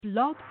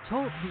Blog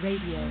Talk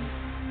Radio.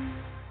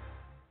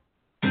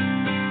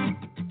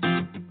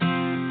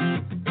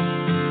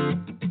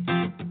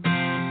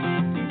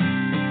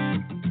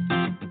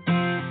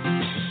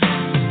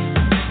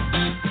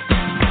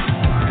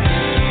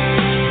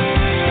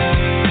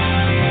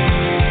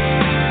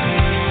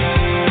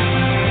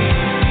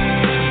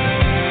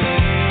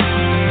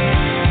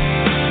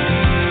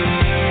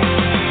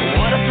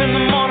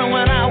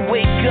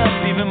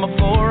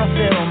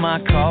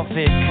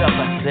 Coffee cup,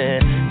 I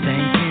said,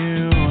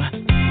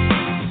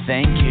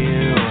 thank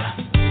you.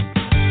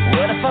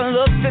 What if I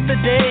looked at the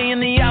day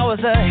and the hours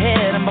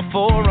ahead, and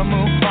before I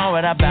moved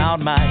forward, I bowed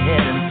my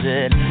head and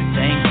said,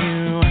 thank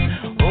you.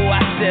 Oh,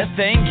 I said,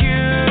 thank you.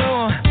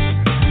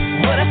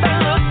 What if I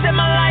looked at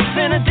my life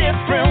in a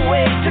different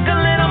way, took a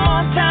little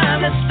more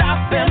time to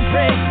stop and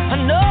pray?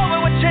 I know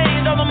it would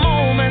change all the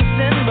moments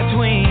in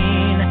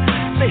between.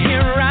 So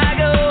here I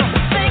go.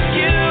 Thank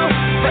you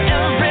for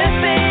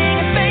everything.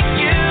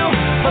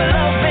 For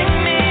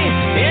loving me,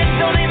 it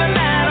don't even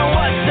matter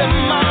what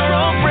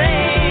tomorrow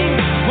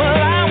brings. Well,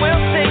 I will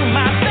sing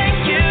my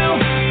thank you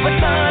for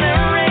sun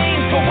and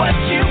rain, for what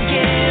you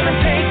give and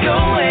take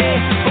away,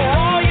 for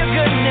all your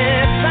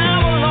goodness. I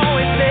will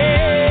always say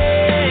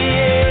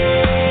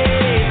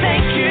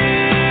thank you.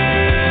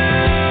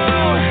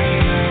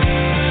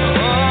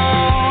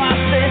 Oh, I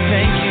say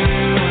thank you.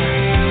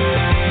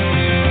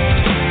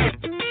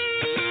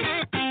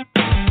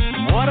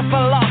 What if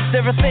I lost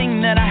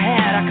everything that I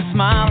had? I could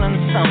smile and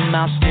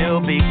somehow still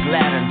be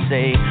glad and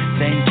say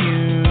thank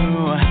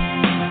you,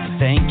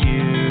 thank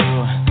you.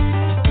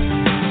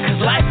 'Cause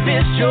life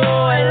is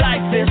joy,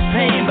 life is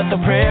pain, but the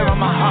prayer on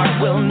my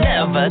heart will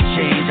never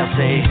change. I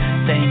say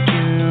thank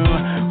you,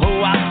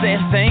 oh, I say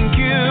thank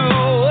you.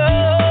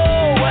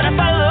 Oh, what if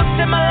I looked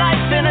at my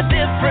life in a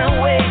different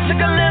way,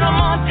 took a little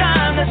more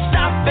time to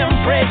stop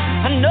and pray?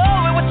 I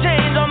know it would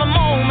change all the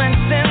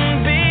moments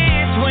in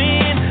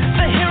between.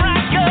 So here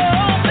I go.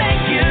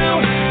 Thank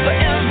you for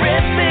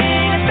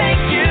everything.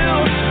 Thank you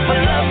for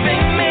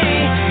loving me.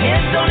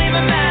 It don't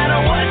even matter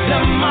what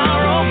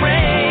tomorrow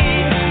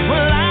brings.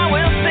 Well, I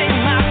will sing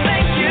my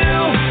thank you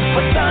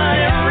for sun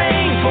and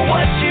rain, for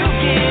what you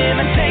give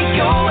and take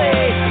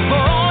away, for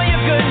all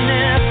your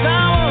goodness.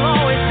 I will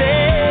always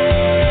say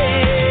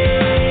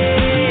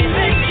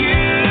thank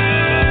you.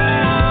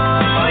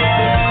 Oh,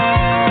 yeah.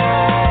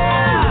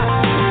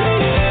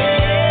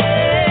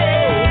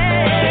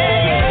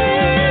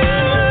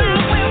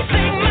 I will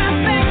sing my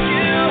thank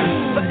you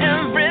for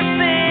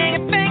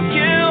everything. Thank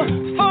you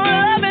for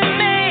loving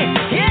me.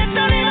 It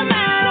don't even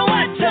matter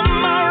what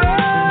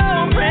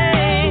tomorrow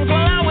brings.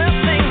 Well, I will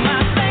sing my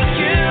thank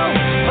you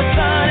for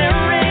sun and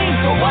rain,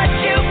 for what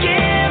you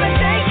give and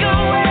take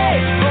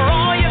away, for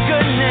all your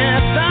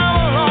goodness. I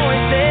will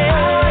always say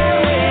I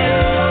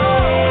will. For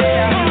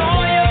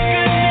all your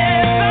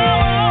goodness, I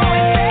will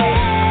always say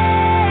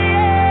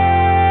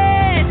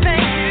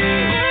thank you.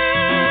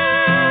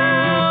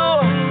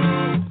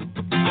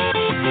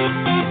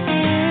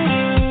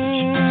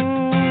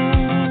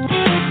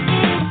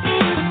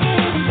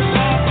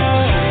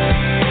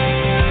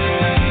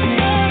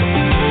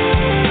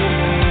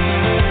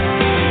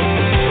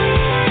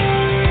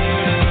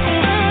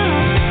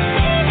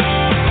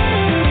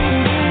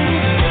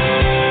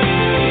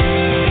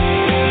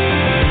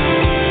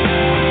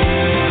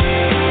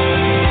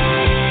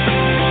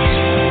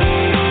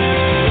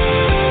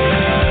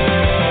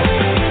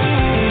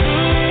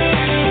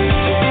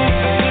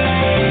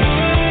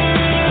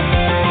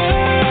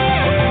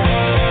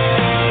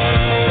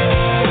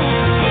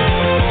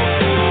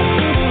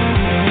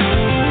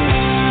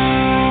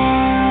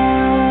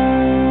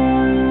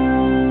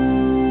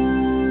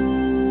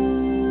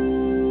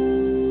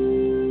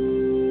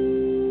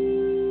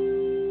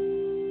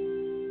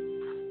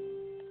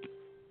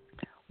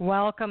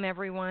 Welcome,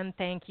 everyone.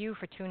 Thank you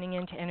for tuning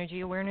in to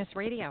Energy Awareness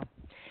Radio.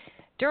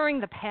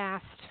 During the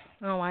past,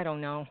 I don't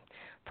know,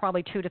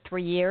 probably 2 to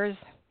 3 years,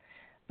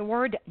 the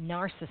word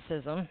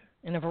narcissism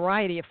in a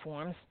variety of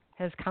forms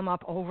has come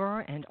up over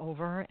and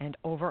over and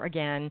over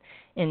again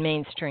in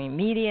mainstream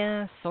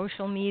media,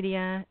 social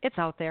media. It's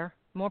out there,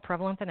 more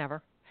prevalent than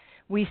ever.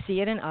 We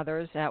see it in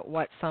others at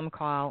what some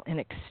call an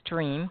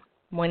extreme,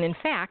 when in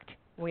fact,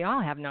 we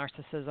all have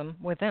narcissism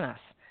within us.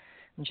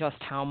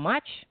 Just how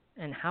much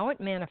and how it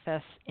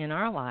manifests in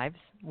our lives,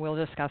 we'll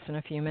discuss in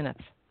a few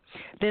minutes.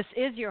 This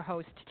is your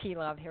host, T.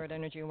 Love, here at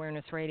Energy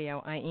Awareness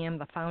Radio. I am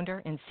the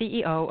founder and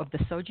CEO of the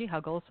Soji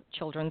Huggles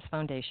Children's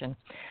Foundation,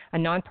 a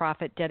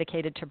nonprofit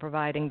dedicated to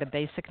providing the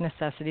basic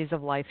necessities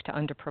of life to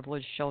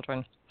underprivileged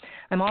children.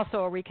 I'm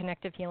also a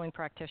reconnective healing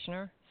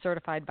practitioner,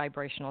 certified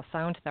vibrational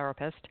sound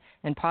therapist,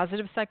 and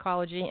positive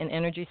psychology and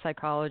energy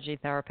psychology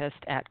therapist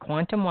at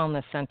Quantum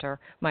Wellness Center,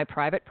 my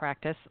private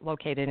practice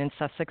located in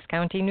Sussex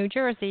County, New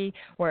Jersey,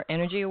 where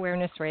Energy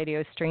Awareness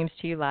Radio streams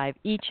to you live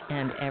each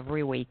and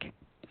every week.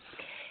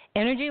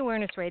 Energy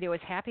Awareness Radio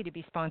is happy to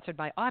be sponsored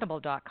by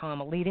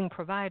Audible.com, a leading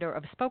provider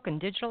of spoken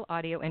digital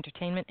audio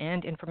entertainment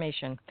and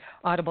information.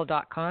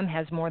 Audible.com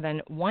has more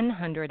than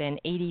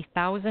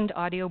 180,000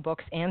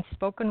 audiobooks and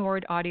spoken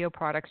word audio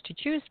products to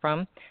choose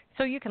from,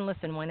 so you can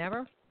listen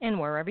whenever and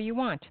wherever you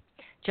want.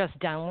 Just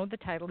download the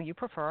title you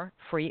prefer,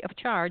 free of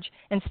charge,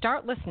 and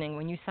start listening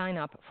when you sign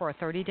up for a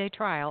 30-day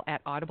trial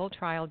at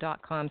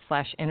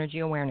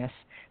audibletrial.com/energyawareness.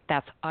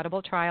 That's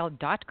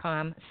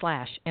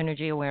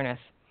audibletrial.com/energyawareness.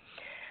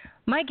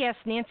 My guest,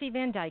 Nancy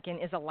Van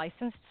Dyken, is a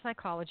licensed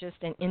psychologist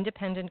and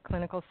independent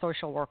clinical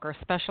social worker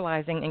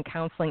specializing in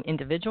counseling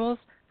individuals,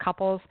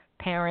 couples,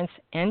 parents,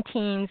 and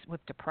teens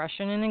with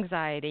depression and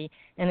anxiety,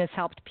 and has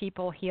helped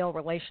people heal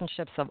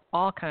relationships of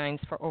all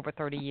kinds for over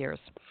 30 years.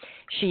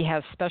 She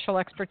has special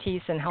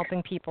expertise in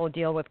helping people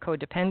deal with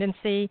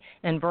codependency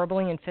and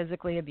verbally and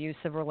physically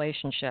abusive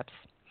relationships.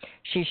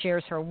 She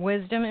shares her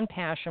wisdom and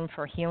passion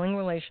for healing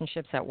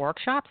relationships at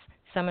workshops,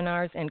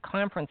 seminars, and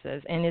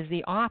conferences, and is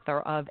the author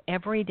of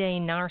Everyday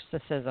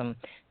Narcissism,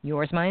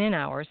 Yours, Mine, and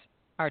Ours,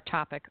 our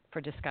topic for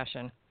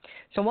discussion.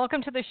 So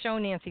welcome to the show,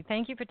 Nancy.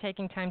 Thank you for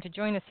taking time to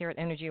join us here at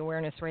Energy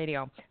Awareness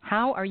Radio.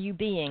 How are you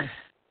being?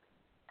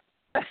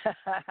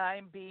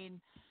 I'm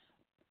being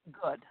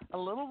good. A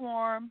little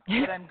warm,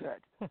 but I'm good.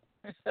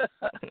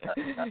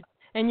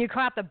 And you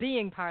caught the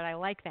being part. I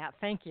like that.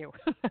 Thank you.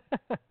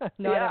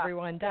 Not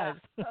everyone does.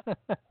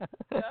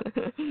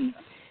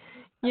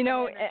 You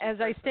know,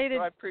 as I stated...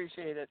 So I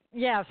appreciate it.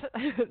 Yes,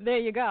 there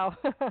you go.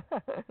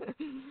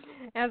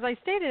 As I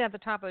stated at the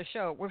top of the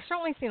show, we've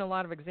certainly seen a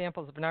lot of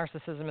examples of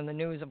narcissism in the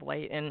news of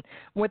late, and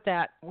with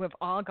that, we've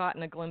all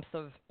gotten a glimpse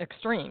of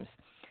extremes.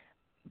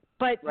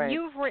 But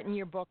You've written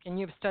your book, and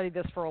you've studied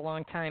this for a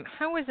long time.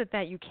 How is it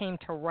that you came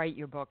to write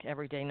your book,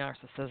 Everyday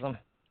Narcissism?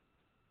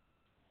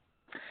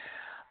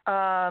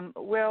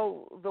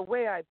 Well, the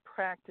way I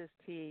practice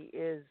T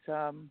is...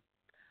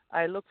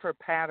 I look for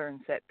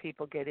patterns that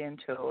people get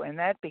into, and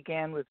that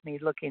began with me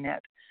looking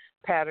at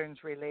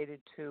patterns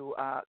related to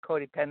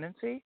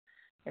codependency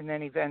and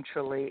then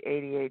eventually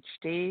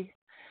ADHD.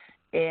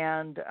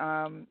 And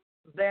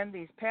then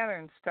these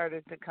patterns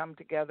started to come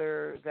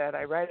together that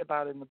I write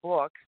about in the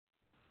book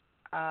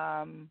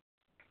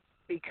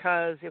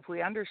because if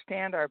we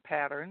understand our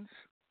patterns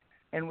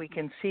and we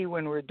can see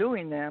when we're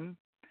doing them,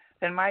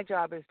 then my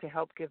job is to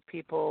help give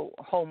people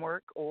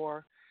homework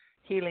or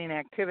healing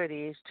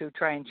activities to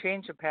try and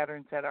change the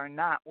patterns that are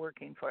not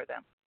working for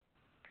them.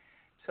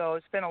 So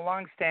it's been a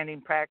long-standing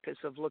practice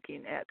of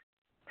looking at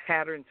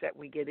patterns that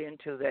we get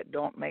into that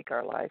don't make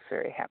our lives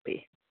very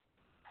happy.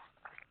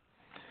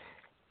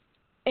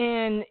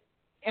 And,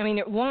 I mean,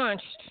 it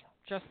launched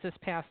just this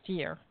past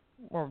year,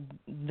 or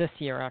this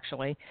year,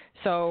 actually.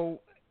 So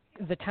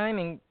the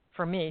timing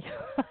for me,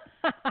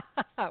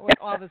 with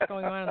all that's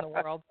going on in the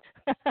world,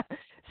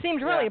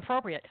 seemed really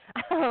appropriate.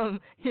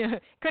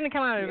 Couldn't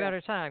come out at a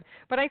better time.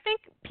 But I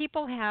think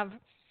people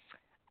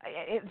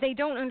they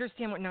don't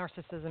understand what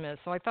narcissism is.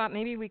 So I thought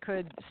maybe we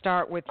could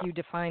start with you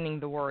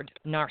defining the word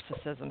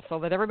narcissism so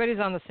that everybody's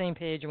on the same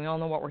page and we all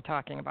know what we're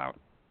talking about.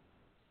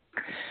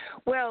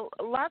 Well,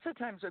 lots of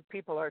times what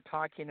people are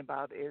talking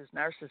about is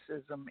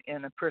narcissism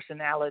in a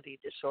personality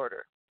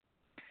disorder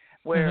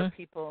where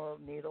people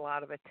need a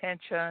lot of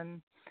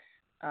attention.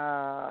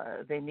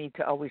 They need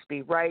to always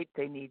be right.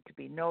 They need to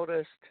be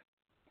noticed.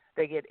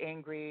 They get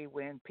angry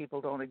when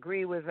people don't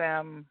agree with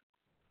them.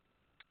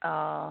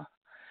 Because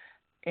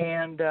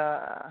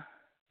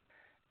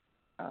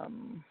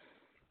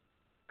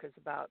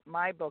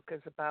my book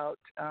is about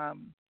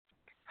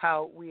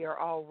how we are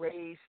all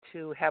raised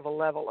to have a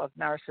level of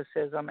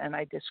narcissism, and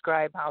I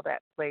describe how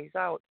that plays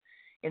out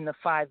in the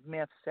 5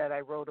 myths that I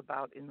wrote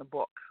about in the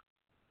book.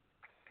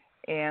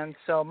 And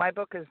so my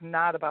book is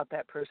not about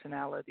that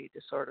personality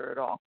disorder at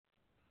all.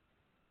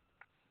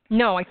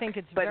 No, I think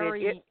it's but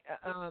very...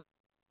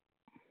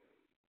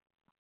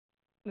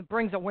 it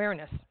brings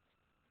awareness.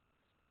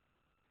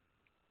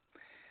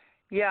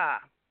 Yeah.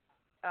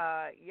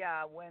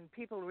 When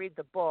people read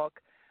the book,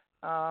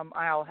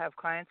 I'll have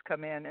clients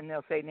come in and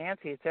they'll say,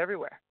 Nancy, it's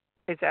everywhere.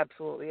 It's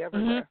absolutely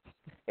everywhere.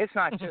 It's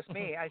not just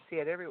me. I see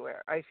it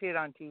everywhere. I see it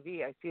on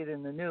TV. I see it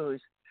in the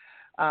news.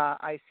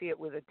 I see it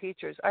with the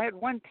teachers. I had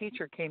one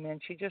teacher came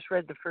in. She just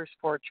read the first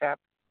 4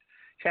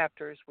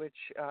 chapters,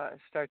 which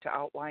start to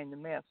outline the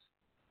myths.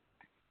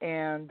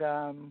 And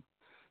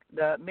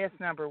the myth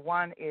number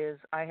 1 is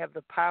I have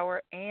the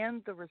power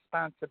and the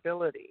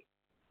responsibility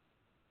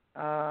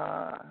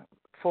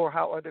for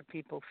how other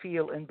people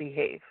feel and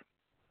behave.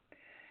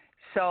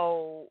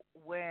 So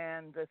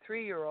when the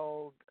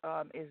 3-year-old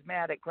is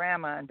mad at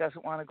grandma and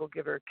doesn't want to go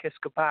give her a kiss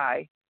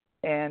goodbye,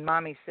 and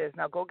mommy says,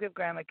 now go give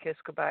grandma a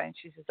kiss goodbye, and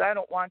she says, I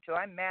don't want to,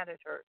 I'm mad at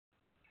her.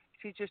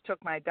 She just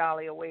took my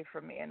dolly away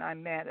from me, and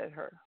I'm mad at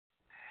her.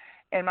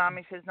 And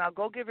mommy says, now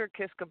go give her a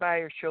kiss goodbye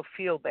or she'll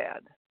feel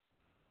bad.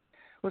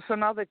 Well, so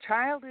now the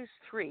child is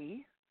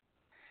 3,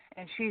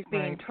 and she's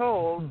being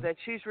told that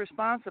she's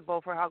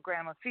responsible for how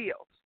grandma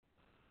feels.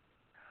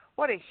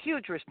 What a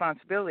huge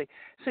responsibility.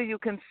 So you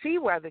can see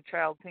why the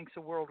child thinks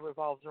the world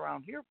revolves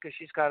around here, because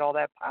she's got all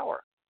that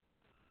power.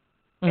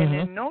 And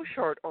in no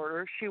short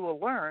order, she will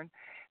learn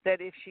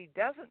that if she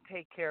doesn't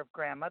take care of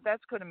Grandma,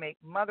 that's going to make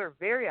Mother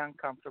very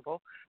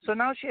uncomfortable. So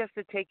now she has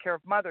to take care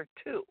of Mother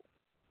too.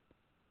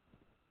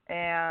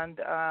 And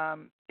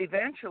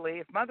eventually,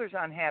 if Mother's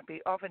unhappy,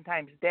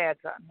 oftentimes Dad's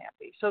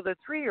unhappy. So the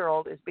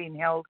 3-year-old is being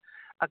held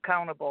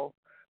accountable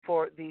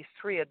for these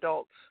 3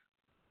 adults.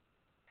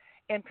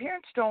 And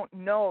parents don't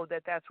know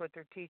that that's what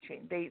they're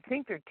teaching. They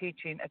think they're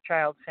teaching a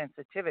child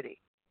sensitivity.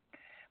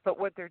 But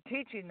what they're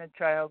teaching the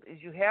child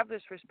is you have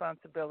this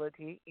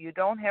responsibility, you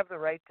don't have the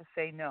right to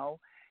say no,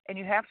 and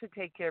you have to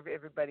take care of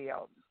everybody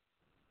else.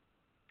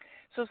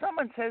 So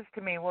someone says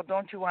to me, well,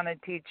 don't you want to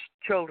teach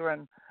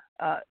children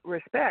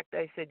respect?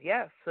 I said,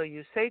 yes. So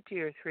you say to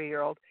your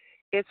 3-year-old,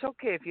 it's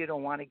okay if you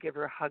don't want to give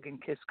her a hug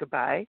and kiss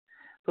goodbye,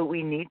 but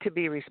we need to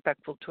be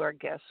respectful to our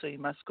guests, so you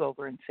must go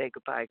over and say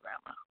goodbye,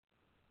 Grandma.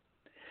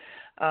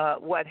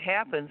 What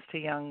happens to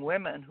young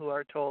women who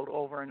are told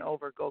over and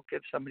over, go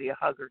give somebody a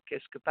hug or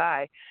kiss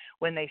goodbye,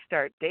 when they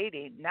start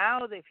dating,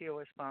 now they feel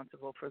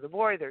responsible for the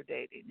boy they're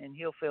dating, and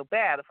he'll feel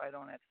bad if I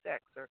don't have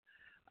sex or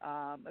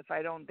if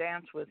I don't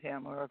dance with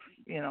him or,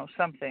 if,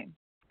 something.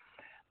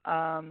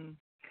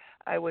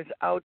 I was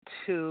out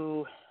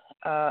to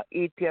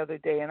eat the other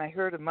day, and I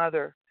heard a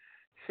mother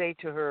say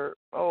to her,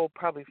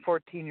 probably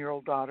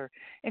 14-year-old daughter,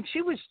 and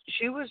she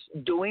was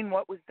doing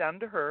what was done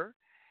to her,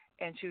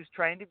 and she was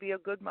trying to be a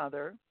good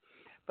mother,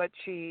 but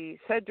she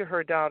said to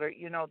her daughter,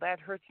 that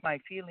hurts my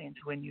feelings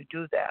when you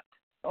do that.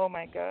 Oh,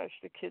 my gosh,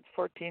 the kid's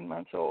 14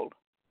 months old,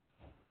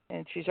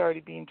 and she's already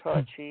being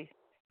taught she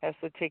has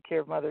to take care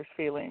of Mother's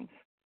feelings.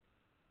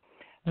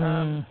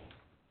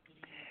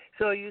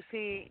 So you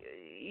see,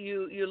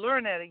 you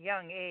learn at a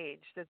young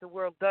age that the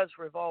world does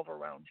revolve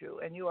around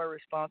you, and you are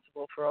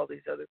responsible for all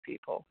these other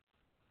people.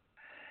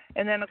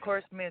 And then, of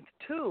course, myth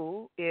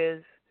 2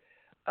 is,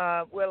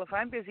 if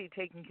I'm busy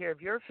taking care of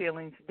your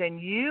feelings, then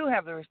you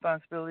have the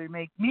responsibility to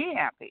make me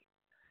happy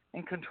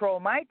and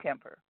control my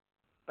temper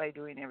by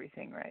doing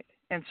everything right,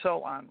 and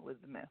so on with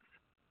the myths.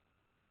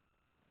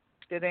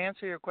 Did I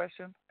answer your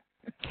question?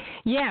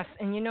 Yes,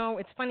 and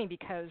it's funny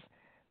because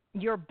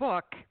your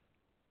book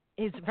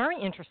is very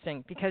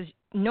interesting because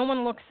no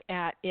one looks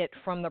at it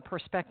from the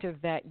perspective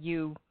that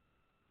you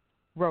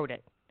wrote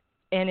it.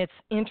 And it's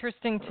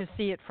interesting to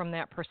see it from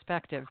that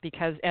perspective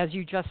because, as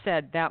you just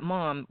said, that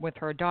mom with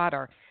her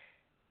daughter,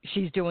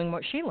 she's doing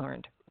what she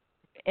learned,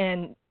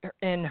 and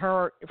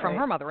her from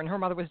her mother, and her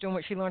mother was doing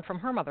what she learned from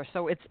her mother.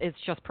 So it's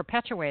just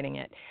perpetuating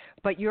it.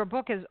 But your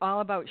book is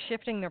all about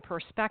shifting the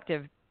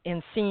perspective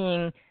and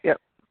seeing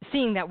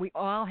that we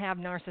all have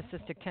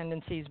narcissistic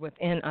tendencies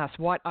within us.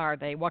 What are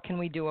they? What can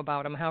we do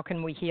about them? How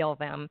can we heal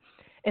them?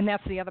 And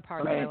that's the other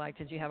part that I liked,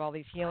 is you have all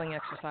these healing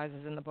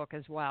exercises in the book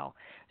as well.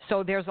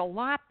 So there's a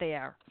lot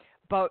there,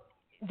 but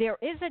there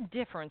is a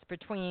difference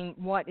between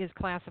what is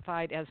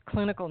classified as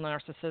clinical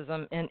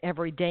narcissism and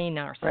everyday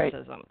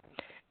narcissism.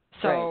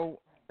 So,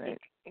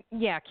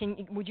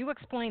 would you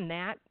explain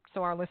that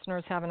so our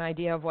listeners have an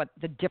idea of what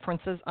the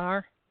differences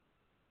are?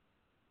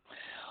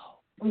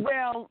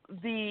 Well,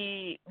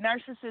 the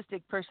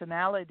narcissistic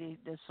personality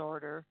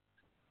disorder,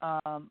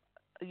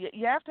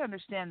 you have to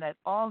understand that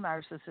all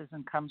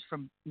narcissism comes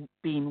from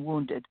being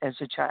wounded as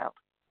a child.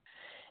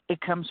 It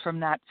comes from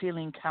not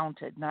feeling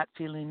counted, not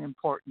feeling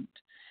important,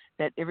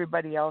 that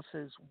everybody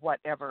else's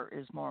whatever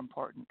is more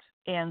important.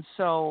 And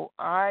so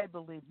I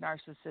believe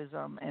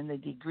narcissism and the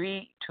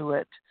degree to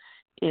it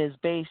is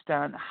based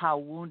on how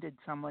wounded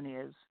someone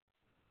is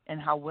and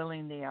how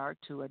willing they are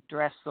to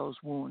address those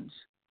wounds.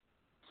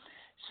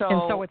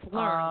 So it's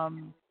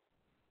learned.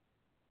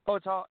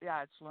 It's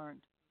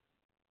learned.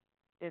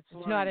 It's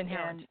not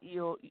inherent.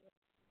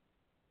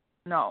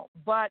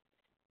 But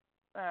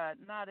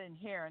not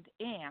inherent,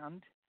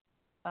 and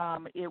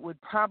it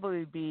would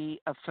probably be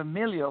a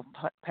familial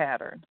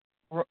pattern,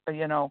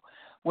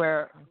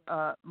 where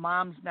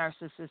mom's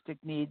narcissistic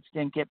needs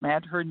didn't get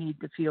met. Her need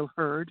to feel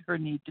heard, her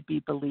need to be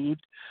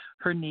believed,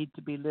 her need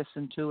to be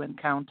listened to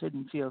and counted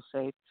and feel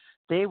safe,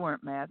 they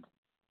weren't met.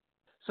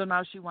 So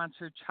now she wants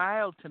her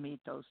child to meet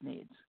those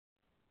needs.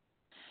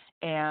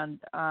 And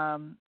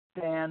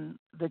then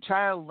the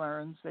child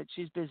learns that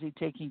she's busy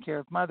taking care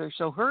of Mother,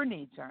 so her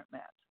needs aren't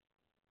met.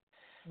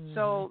 Mm-hmm.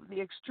 So the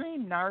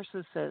extreme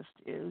narcissist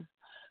is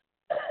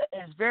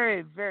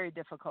very, very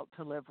difficult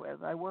to live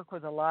with. I work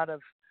with a lot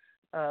of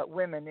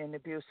women in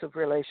abusive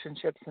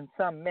relationships and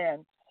some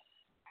men,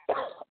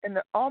 and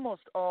they're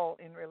almost all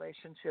in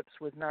relationships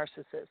with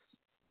narcissists.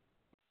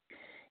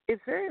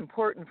 It's very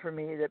important for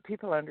me that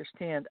people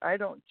understand I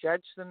don't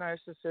judge the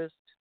narcissist,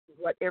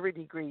 whatever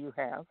degree you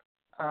have,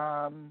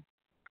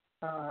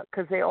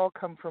 because they all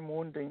come from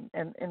wounding,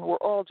 and we're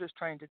all just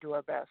trying to do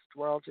our best.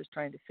 We're all just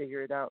trying to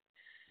figure it out.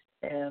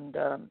 And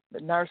the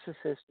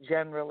narcissist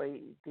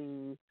generally,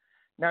 the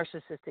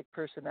narcissistic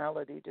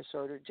personality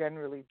disorder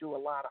generally do a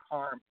lot of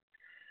harm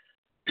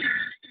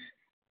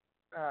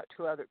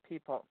to other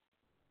people,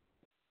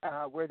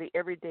 where the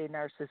everyday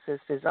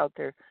narcissist is out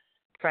there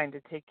trying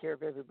to take care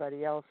of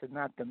everybody else and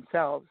not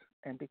themselves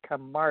and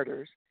become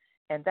martyrs,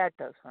 and that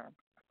does harm.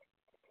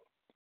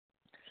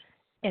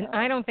 And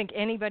I don't think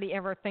anybody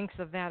ever thinks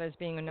of that as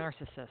being a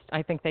narcissist.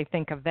 I think they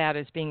think of that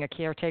as being a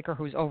caretaker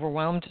who's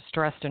overwhelmed,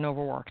 stressed, and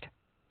overworked.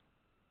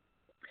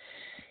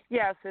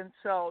 Yes, and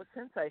so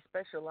since I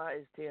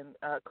specialized in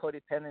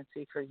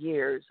codependency for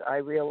years, I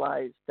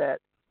realized that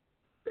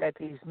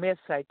these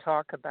myths I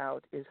talk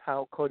about is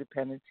how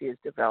codependency is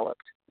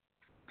developed.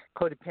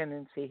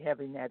 Codependency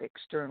having that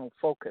external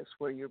focus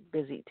where you're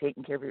busy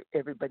taking care of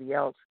everybody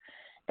else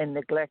and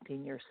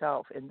neglecting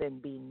yourself and then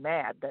being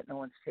mad that no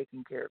one's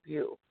taking care of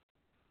you.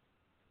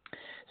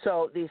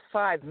 So these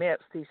 5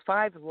 myths, these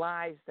 5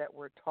 lies that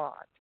we're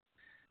taught.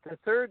 The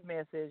third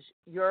myth is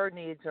your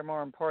needs are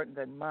more important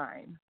than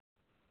mine.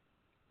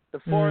 The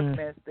fourth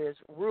myth is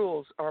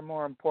rules are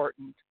more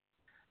important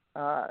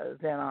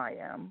than I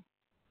am.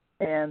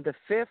 And the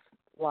fifth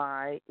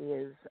lie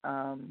is,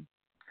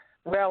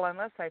 well,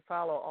 unless I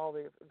follow all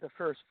the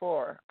first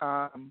 4,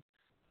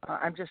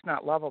 I'm just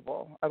not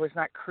lovable. I was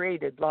not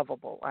created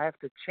lovable. I have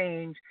to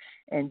change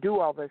and do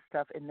all this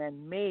stuff, and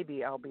then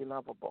maybe I'll be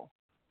lovable.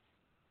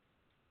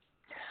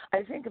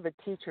 I think of a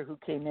teacher who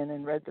came in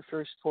and read the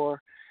first 4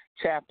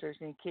 chapters,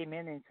 and he came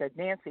in and said,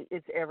 Nancy,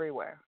 it's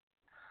everywhere.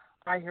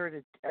 I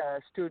heard a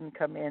student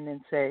come in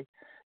and say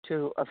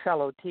to a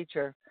fellow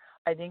teacher,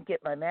 I didn't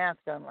get my math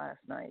done last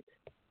night.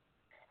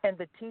 And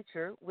the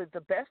teacher, with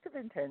the best of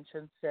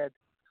intentions, said,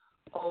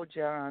 oh,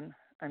 John,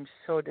 I'm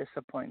so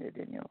disappointed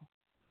in you.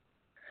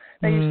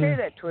 Now, you say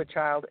that to a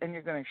child, and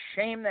you're going to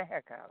shame the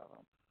heck out of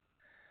him.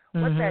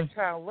 What that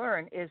child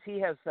learned is he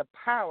has the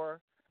power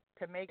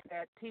to make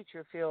that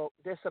teacher feel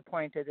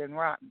disappointed and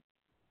rotten.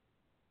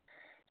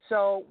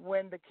 So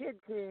when the kid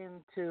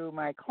came to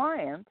my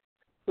client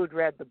who'd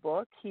read the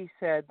book, he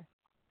said,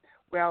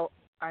 well,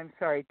 I'm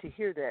sorry to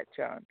hear that,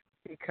 John,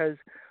 because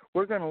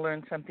we're going to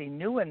learn something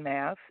new in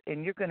math,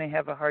 and you're going to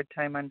have a hard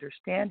time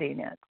understanding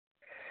it.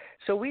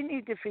 So we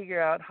need to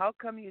figure out how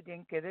come you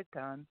didn't get it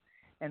done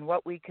and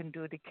what we can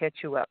do to catch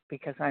you up,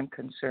 because I'm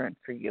concerned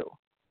for you.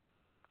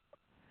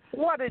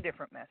 What a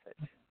different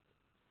message.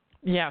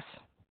 Yes.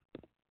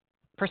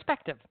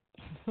 Perspective.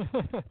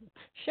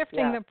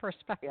 Shifting the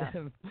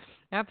perspective. Yeah.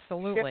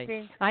 Absolutely.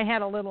 Shifting I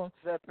had a little...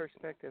 The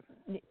perspective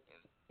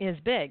is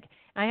big.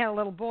 I had a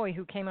little boy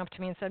who came up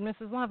to me and said,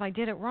 Mrs. Love, I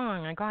did it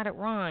wrong. I got it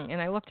wrong.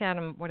 And I looked at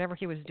him, whatever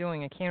he was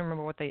doing. I can't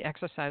remember what the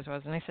exercise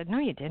was. And I said, no,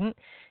 you didn't.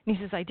 And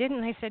he says, I didn't.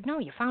 And I said, no,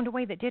 you found a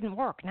way that didn't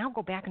work. Now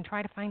go back and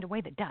try to find a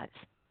way that does.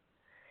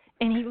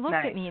 And he looked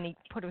at me and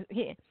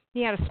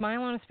he had a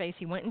smile on his face.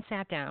 He went and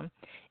sat down.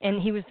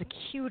 And he was the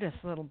cutest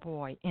little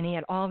boy. And he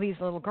had all these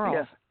little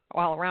girls.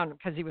 All around him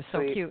because he was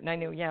so cute, and I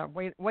knew,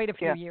 wait a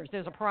few years,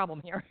 there's a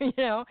problem here,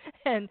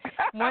 And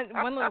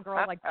one little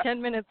girl, like 10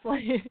 minutes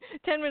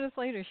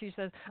later, she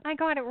says, I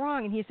got it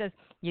wrong, and he says,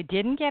 you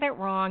didn't get it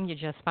wrong, you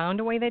just found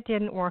a way that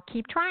didn't work.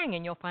 Keep trying,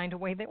 and you'll find a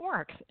way that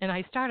works. And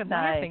I started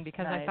laughing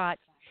because I thought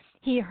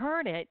he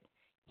heard it,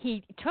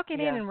 he took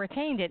it in and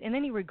retained it, and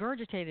then he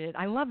regurgitated it.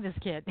 I love this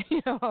kid,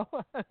 This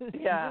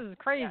is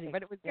crazy,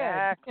 but it was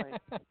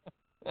good.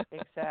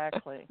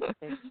 Exactly.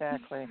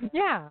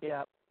 Yeah.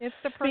 It's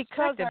the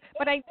perspective.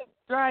 But I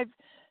drive.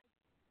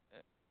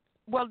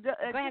 Well,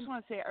 I just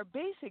want to say our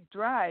basic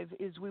drive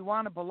is we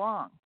want to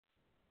belong.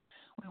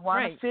 We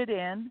want to fit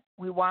in.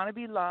 We want to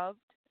be loved.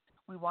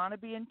 We want to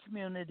be in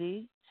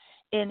community.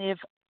 And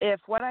if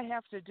what I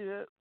have to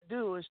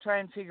do is try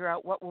and figure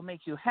out what will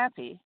make you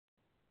happy,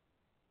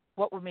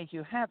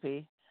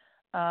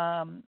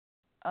 then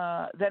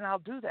I'll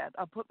do that.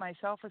 I'll put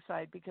myself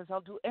aside because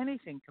I'll do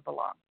anything to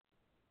belong.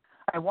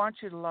 I want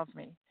you to love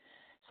me.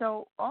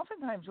 So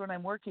oftentimes when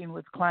I'm working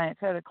with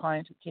clients, I had a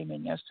client who came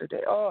in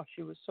yesterday. Oh,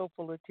 she was so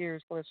full of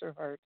tears, bless her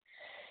heart.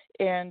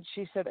 And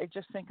she said, I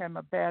just think I'm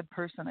a bad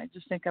person. I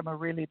just think I'm a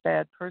really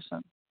bad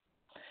person.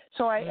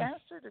 So I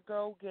asked her to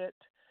go get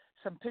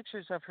some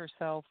pictures of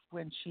herself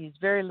when she's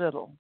very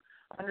little,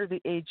 under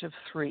the age of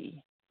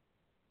 3.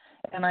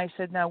 And I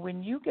said, now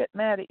when you get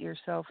mad at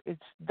yourself,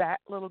 it's that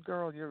little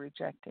girl you're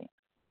rejecting.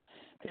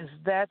 Because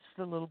that's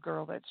the little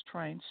girl that's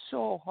trying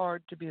so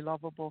hard to be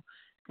lovable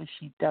because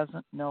she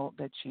doesn't know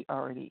that she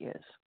already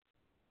is.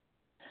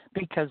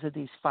 Because of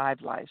these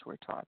 5 lies we're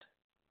taught.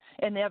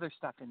 And the other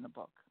stuff in the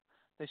book.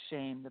 The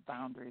shame, the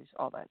boundaries,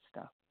 all that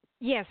stuff.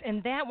 Yes,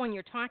 and that one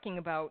you're talking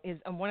about is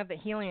one of the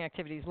healing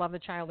activities, Love the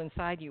Child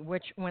Inside You,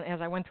 which, as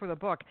I went through the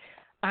book,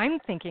 I'm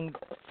thinking,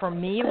 for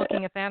me,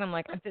 looking at that, I'm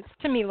like, this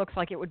to me looks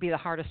like it would be the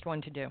hardest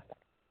one to do.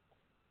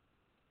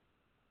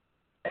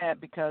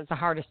 Because? The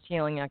hardest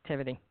healing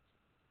activity.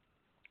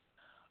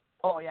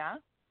 Oh, yeah?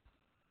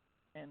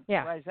 And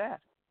why is that?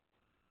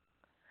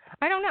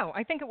 I don't know.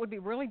 I think it would be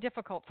really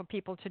difficult for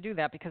people to do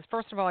that because,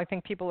 first of all, I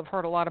think people have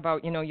heard a lot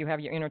about, you have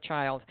your inner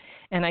child.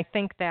 And I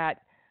think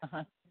that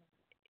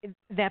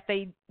that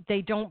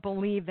they don't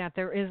believe that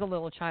there is a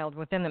little child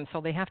within them. So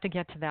they have to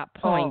get to that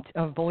point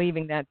of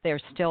believing that they're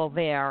still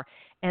there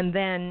and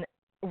then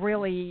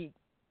really,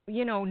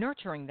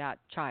 nurturing that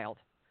child.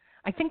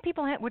 I think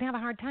people would have a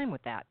hard time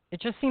with that.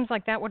 It just seems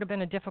like that would have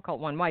been a difficult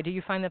one. Why? Do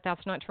you find that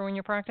that's not true in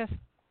your practice?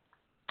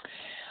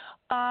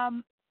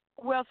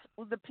 Well,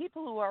 the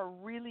people who are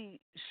really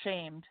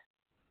shamed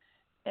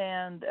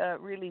and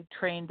really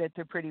trained that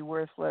they're pretty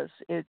worthless,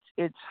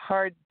 it's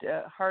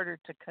harder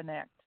to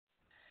connect.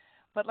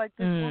 But like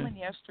this woman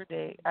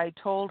yesterday, I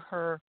told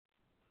her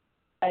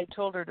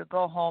to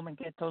go home and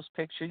get those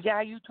pictures.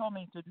 Yeah, you told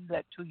me to do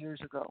that 2 years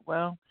ago.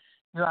 Well,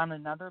 you're on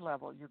another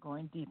level. You're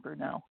going deeper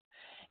now.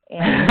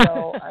 And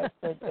so I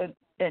said,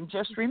 and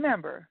just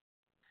remember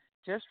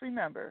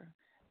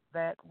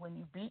that when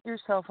you beat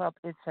yourself up,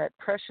 it's that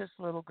precious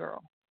little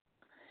girl.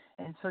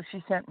 And so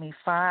she sent me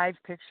 5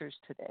 pictures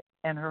today.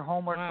 And her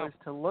homework was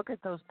to look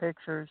at those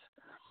pictures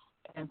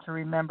and to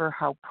remember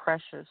how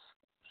precious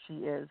she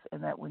is,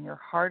 and that when you're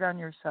hard on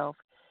yourself,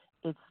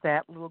 it's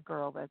that little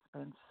girl that's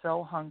been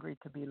so hungry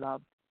to be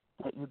loved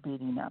that you're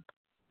beating up.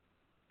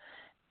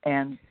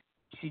 And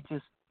she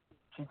just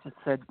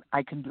said,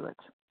 I can do it.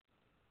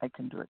 I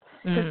can do it.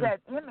 Because that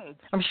image,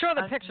 I'm sure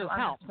the pictures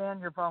help.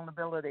 Understand your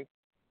vulnerability.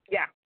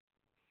 Yeah.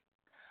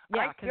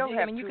 Yeah, because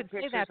you could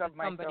say that to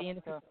somebody,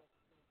 and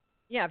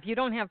if you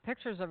don't have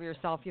pictures of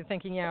yourself, you're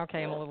thinking, yeah,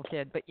 okay, I'm a little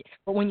kid. But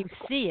when you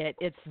see it,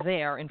 it's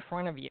there in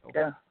front of you.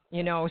 Yeah.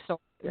 So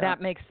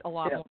that makes a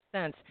lot more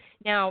sense.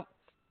 Now,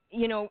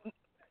 I'm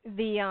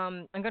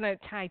going to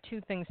tie 2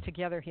 things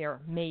together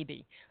here,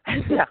 maybe.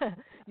 Yeah.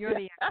 You're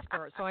the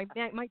expert, so I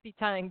might be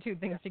tying 2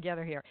 things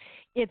together here.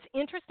 It's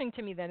interesting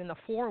to me that in the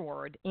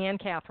foreword, Anne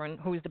Catherine,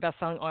 who is the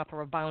best-selling author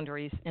of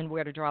Boundaries and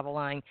Where to Draw the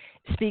Line,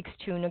 speaks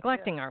to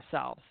neglecting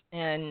ourselves,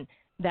 and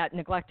that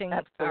neglecting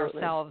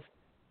ourselves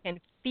can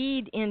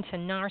feed into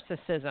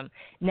narcissism.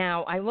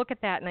 Now, I look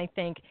at that and I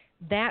think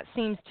that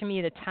seems to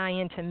me to tie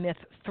into myth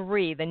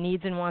 3, the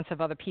needs and wants of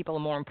other people are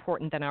more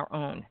important than our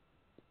own.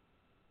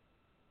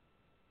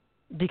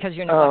 Because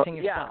you're neglecting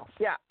yourself.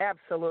 Yeah,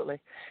 absolutely.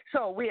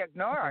 So we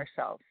ignore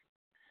ourselves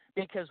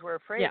because we're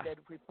afraid that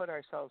if we put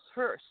ourselves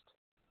first.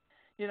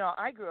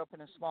 I grew up in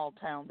a small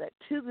town that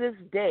to this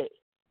day,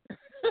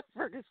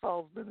 Fergus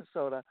Falls,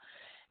 Minnesota,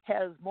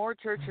 has more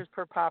churches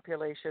per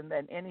population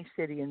than any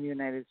city in the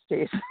United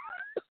States.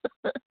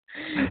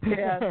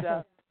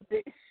 And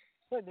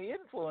the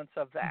influence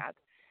of that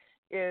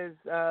is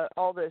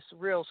all this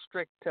real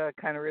strict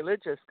kind of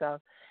religious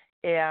stuff.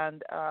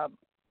 And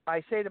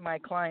I say to my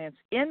clients,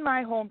 in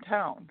my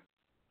hometown,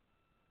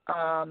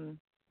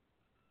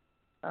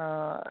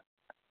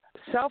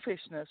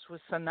 selfishness was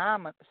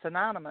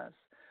synonymous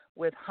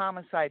with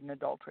homicide and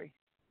adultery.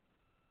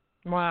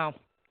 Wow.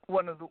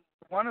 One of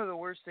the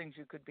worst things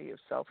you could be is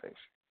selfish.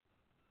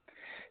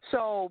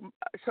 So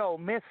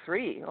myth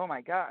 3, oh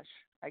my gosh,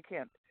 I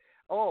can't.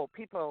 Oh,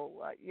 people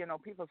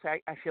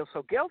say, I feel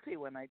so guilty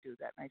when I do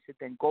that. And I said,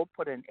 then go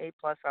put an A+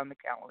 on the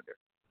calendar.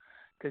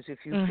 Because if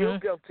you feel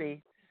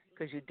guilty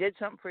because you did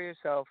something for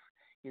yourself,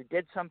 you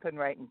did something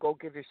right, and go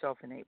give yourself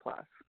an A+.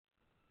 And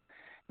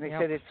they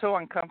said, it's so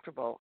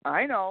uncomfortable.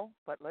 I know,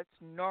 but let's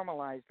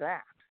normalize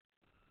that.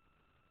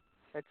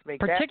 Let's make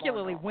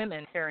particularly that more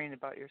women caring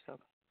about yourself.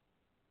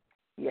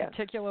 Yes.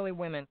 Particularly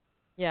women.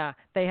 Yeah,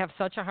 they have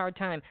such a hard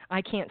time.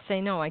 I can't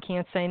say no. I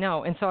can't say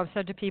no. And so I've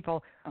said to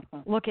people,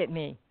 look at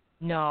me.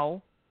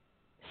 No.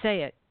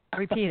 Say it.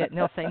 Repeat it. And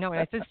they'll say no. And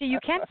I said, see, you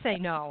can say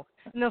no.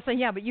 And they'll say,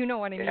 yeah, but you know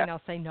what I mean. Yeah.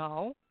 I'll say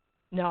no.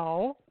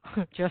 No.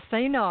 Just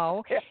say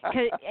no.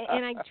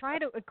 And I try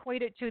to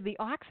equate it to the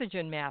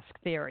oxygen mask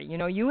theory.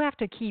 You have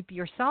to keep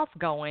yourself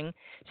going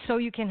so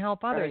you can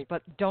help others.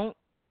 Right. But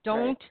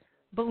don't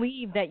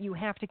believe that you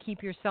have to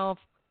keep yourself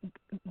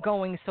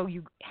going so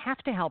you have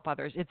to help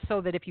others. It's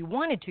so that if you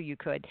wanted to, you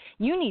could.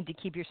 You need to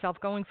keep yourself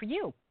going for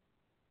you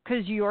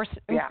because you're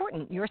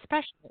important. You're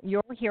special.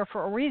 You're here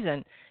for a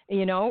reason,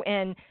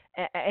 and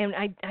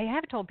I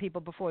have told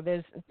people before,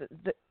 there's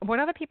what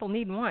other people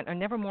need and want are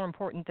never more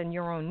important than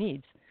your own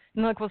needs.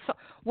 And they're like, well, so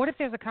what if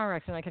there's a car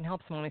accident I can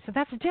help someone? I said,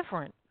 that's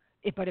different.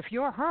 But if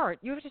you're hurt,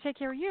 you have to take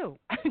care of you,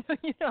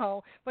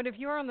 But if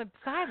you're on the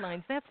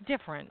sidelines, that's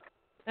different.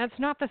 That's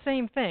not the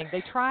same thing.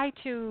 They try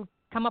to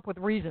come up with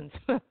reasons.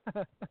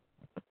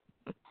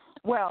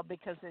 Well,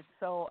 because it's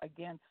so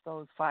against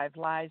those 5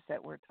 lies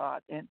that we're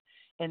taught, and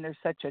there's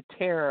such a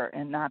terror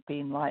in not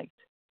being liked.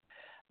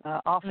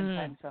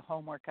 Oftentimes the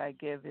homework I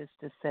give is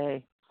to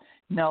say,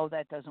 no,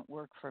 that doesn't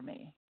work for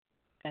me.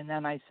 And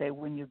then I say,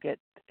 when you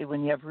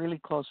have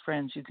really close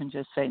friends, you can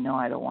just say, no,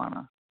 I don't want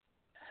to.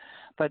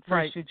 But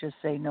first you just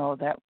say, no,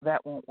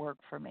 that won't work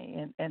for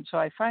me. And so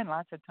I find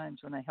lots of times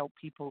when I help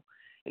people,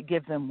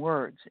 give them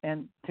words,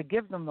 and to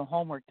give them the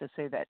homework to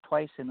say that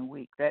twice in a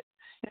week, that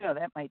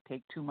might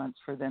take 2 months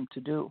for them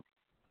to do.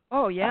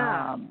 Oh,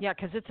 yeah.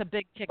 Because it's a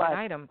big ticket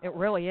item. It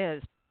really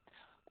is.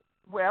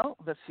 Well,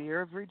 the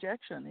fear of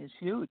rejection is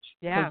huge.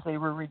 Yeah. Because they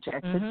were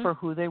rejected for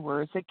who they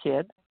were as a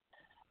kid.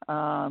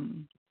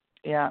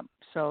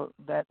 So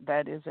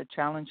that is a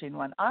challenging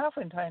one. I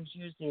oftentimes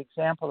use the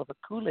example of a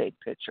Kool-Aid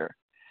pitcher,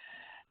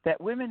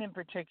 that women in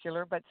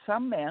particular, but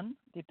some men,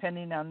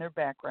 depending on their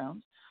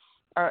backgrounds,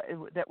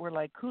 that were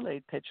like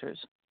Kool-Aid pitchers,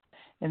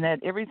 and that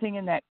everything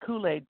in that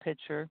Kool-Aid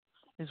pitcher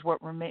is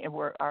what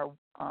were our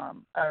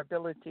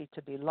ability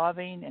to be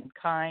loving and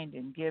kind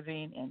and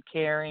giving and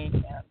caring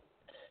and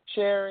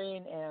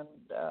sharing and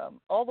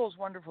all those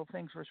wonderful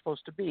things we're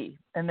supposed to be.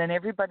 And then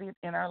everybody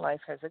in our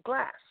life has a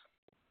glass.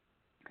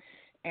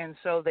 And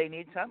so they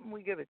need something,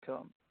 we give it to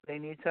them. They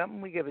need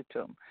something, we give it to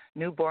them.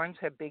 Newborns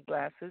have big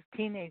glasses.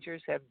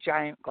 Teenagers have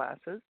giant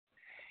glasses.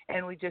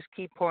 And we just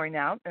keep pouring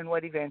out. And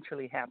what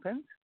eventually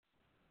happens,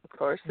 of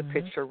course, the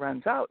pitcher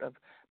runs out of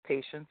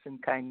patience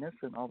and kindness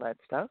and all that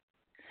stuff.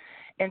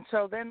 And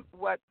so then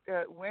what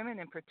women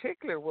in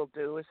particular will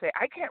do is say,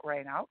 I can't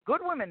run out.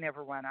 Good women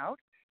never run out.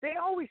 They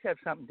always have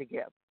something to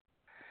give.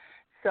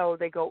 So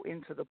they go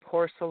into the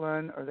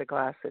porcelain or the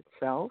glass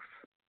itself.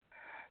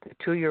 The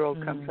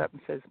 2-year-old comes up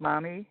and says,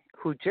 Mommy,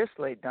 who just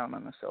laid down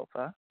on the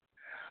sofa,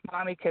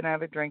 Mommy, can I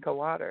have a drink of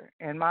water?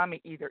 And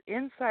Mommy either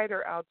inside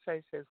or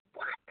outside says,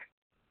 what?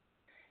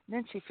 And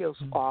then she feels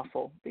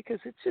awful because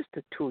it's just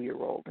a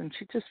 2-year-old and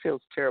she just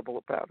feels terrible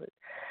about it.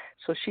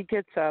 So she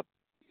gets up.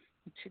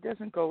 She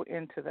doesn't go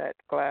into that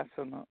glass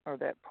or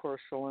that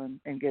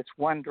porcelain and gets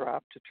one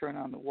drop to turn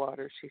on the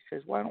water. She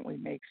says, why don't we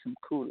make some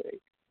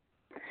Kool-Aid?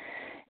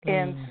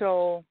 And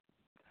so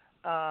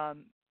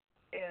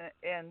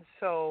and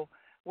so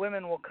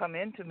women will come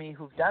into me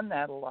who've done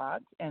that a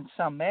lot, and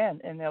some men,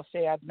 and they'll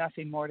say, I have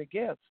nothing more to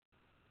give.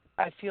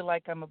 I feel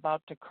like I'm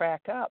about to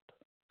crack up.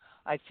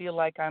 I feel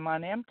like I'm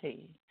on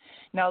empty.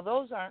 Now,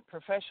 those aren't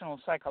professional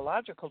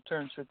psychological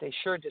terms, but they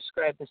sure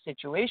describe the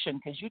situation,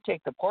 because you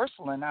take the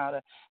porcelain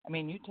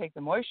you take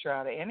the moisture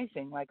out of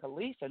anything like a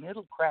leaf, and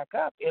it'll crack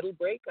up. It'll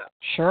break up.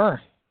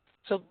 Sure.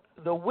 So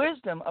the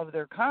wisdom of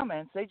their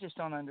comments, they just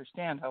don't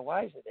understand how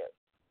wise it is.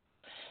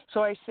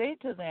 So I say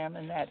to them,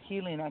 and that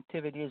healing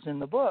activity is in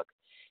the book,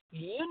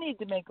 you need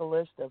to make a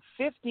list of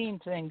 15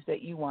 things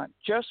that you want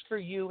just for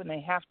you, and they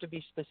have to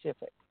be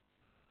specific.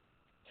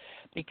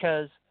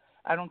 Because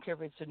I don't care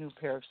if it's a new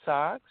pair of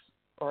socks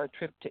or a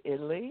trip to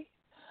Italy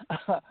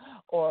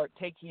or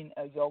taking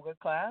a yoga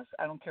class.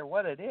 I don't care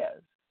what it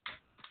is.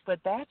 But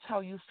that's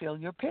how you fill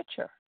your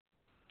pitcher,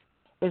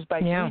 is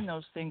by doing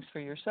those things for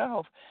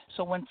yourself.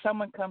 So when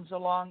someone comes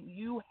along,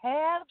 you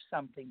have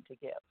something to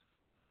give.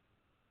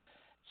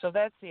 So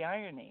that's the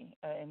irony,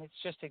 and it's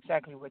just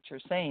exactly what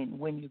you're saying.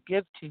 When you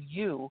give to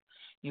you,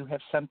 you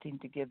have something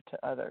to give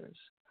to others.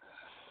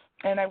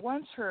 And I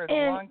once heard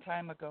a long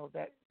time ago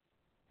that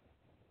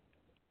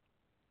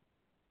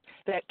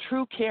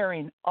true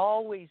caring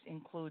always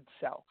includes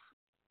self.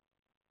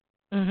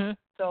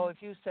 So if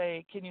you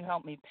say, can you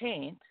help me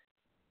paint?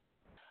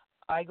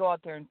 I go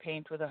out there and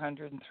paint with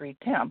 103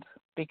 temp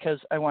because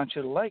I want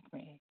you to like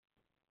me.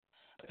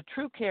 But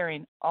true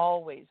caring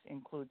always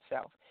includes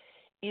self.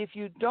 If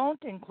you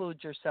don't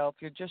include yourself,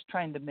 you're just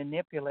trying to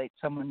manipulate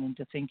someone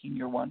into thinking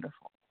you're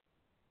wonderful.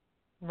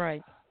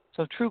 Right.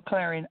 So true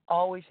caring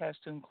always has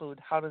to include,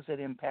 how does it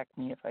impact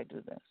me if I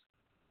do this?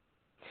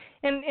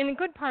 And a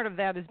good part of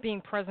that is being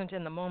present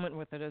in the moment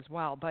with it as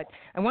well. But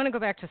I want to go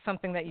back to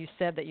something that you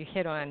said that you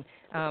hit on,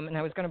 and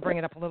I was going to bring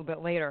it up a little bit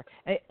later.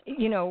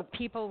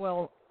 People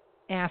will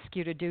ask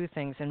you to do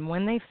things, and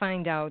when they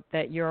find out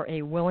that you're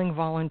a willing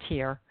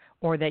volunteer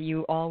or that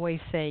you always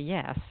say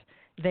yes,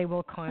 they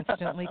will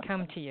constantly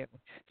come to you.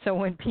 So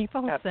when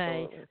people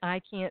say,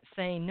 I can't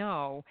say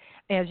no,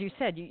 as you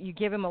said, you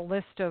give them a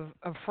list of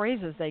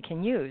phrases they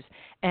can use.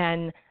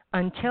 And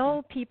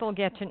until people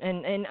get to,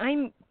 and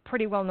I'm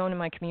pretty well known in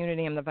my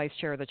community. I'm the vice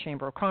chair of the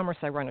Chamber of Commerce.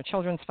 I run a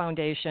children's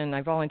foundation.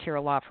 I volunteer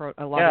a lot for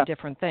a lot of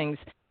different things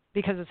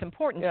because it's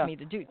important to me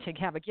to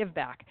have a give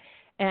back.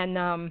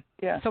 And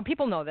so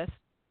people know this.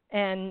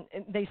 And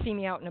they see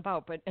me out and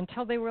about, but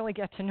until they really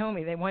get to know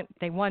me,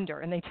 they wonder,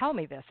 and they tell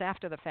me this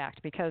after the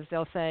fact, because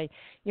they'll say,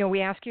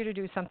 we ask you to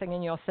do something,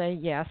 and you'll say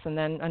yes, and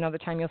then another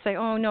time you'll say,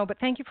 oh, no, but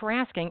thank you for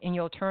asking, and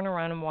you'll turn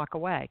around and walk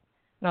away.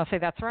 And I'll say,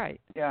 that's right.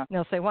 Yeah. And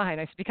they'll say, why?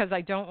 And I say, because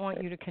I don't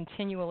want you to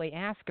continually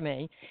ask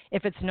me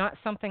if it's not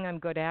something I'm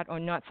good at or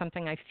not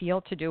something I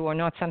feel to do or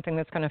not something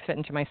that's going to fit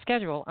into my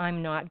schedule.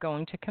 I'm not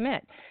going to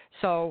commit.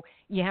 So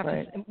you have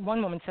to.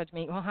 One woman said to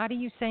me, well, how do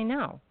you say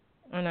no?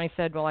 And I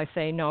said, well, I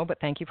say no, but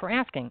thank you for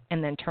asking,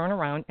 and then turn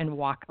around and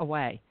walk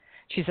away.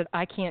 She said,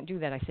 I can't do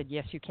that. I said,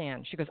 yes, you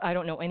can. She goes, I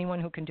don't know anyone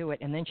who can do it.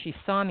 And then she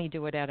saw me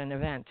do it at an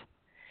event.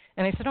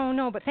 And I said, oh,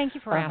 no, but thank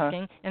you for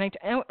asking. And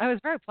I was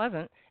very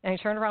pleasant, and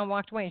I turned around and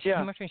walked away. And she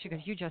came up to me and she goes,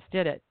 you just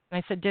did it.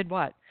 And I said, did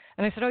what?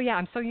 And I said, oh, yeah,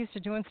 I'm so used to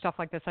doing stuff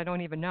like this, I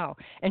don't even know.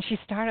 And she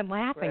started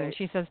laughing, and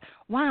she says,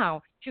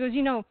 wow. She goes,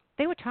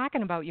 they were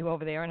talking about you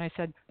over there. And I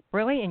said,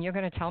 really? And you're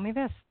going to tell me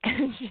this?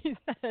 And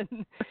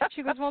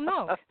she goes, well,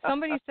 no.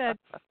 Somebody said,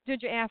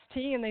 did you ask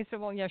T? And they said,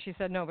 well, yeah. She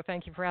said, no, but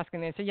thank you for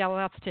asking. They said, yeah, well,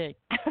 that's T.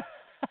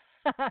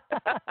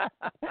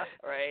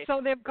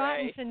 So they've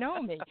gotten to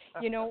know me,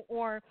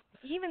 or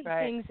even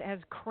things as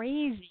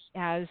crazy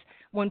as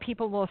when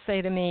people will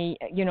say to me,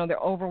 they're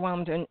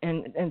overwhelmed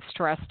and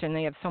stressed and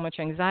they have so much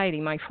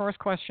anxiety. My first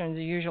questions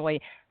are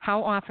usually,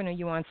 how often are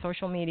you on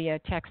social media,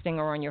 texting,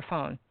 or on your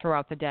phone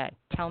throughout the day?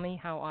 Tell me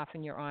how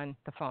often you're on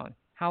the phone.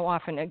 How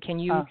often can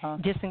you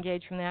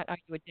disengage from that? Are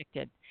you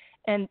addicted?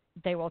 And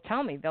they will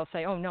tell me. They'll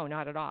say, oh, no,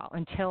 not at all,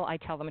 until I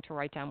tell them to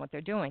write down what they're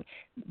doing.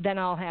 Then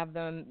I'll have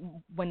them,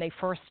 when they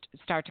first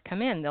start to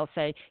come in, they'll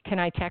say, can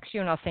I text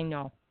you? And I'll say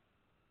no.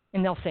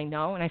 And they'll say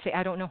no. And I say,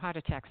 I don't know how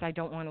to text. I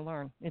don't want to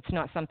learn. It's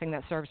not something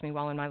that serves me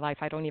well in my life.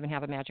 I don't even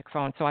have a magic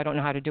phone, so I don't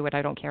know how to do it.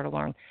 I don't care to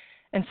learn.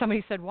 And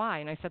somebody said, why?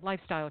 And I said,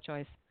 lifestyle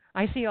choice.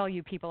 I see all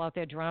you people out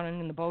there drowning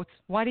in the boats.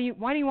 Why do you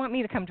want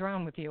me to come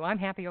drown with you? I'm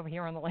happy over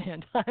here on the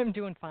land. I'm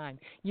doing fine.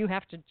 You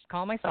have to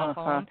call my cell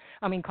phone.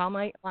 Call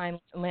my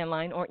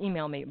landline or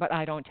email me, but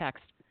I don't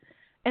text.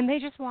 And they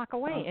just walk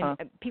away.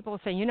 And people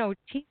will say,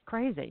 she's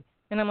crazy.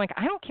 And I'm like,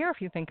 I don't care if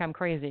you think I'm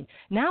crazy.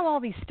 Now all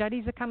these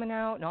studies are coming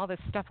out and all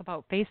this stuff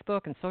about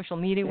Facebook and social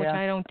media, which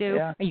I don't do.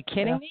 Are you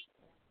kidding me?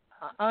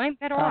 I'm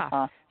better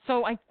off.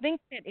 So I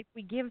think that if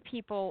we give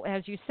people,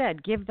 as you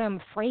said, give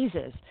them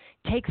phrases,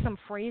 take some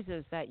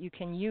phrases that you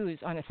can use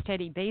on a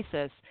steady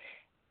basis,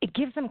 it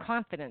gives them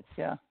confidence.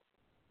 Yeah.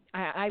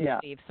 I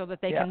believe, so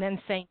that they can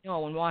then say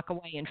no and walk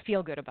away and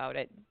feel good about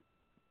it.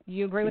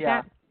 You agree with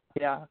that?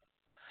 Yeah.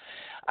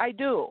 I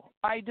do.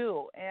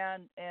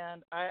 And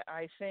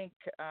I think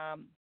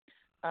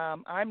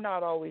I'm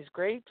not always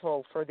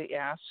grateful for the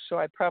ask, so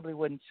I probably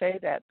wouldn't say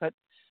that. But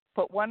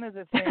one of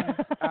the things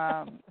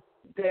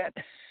that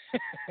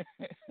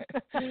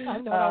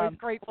I'm not always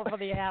grateful for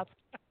the ask.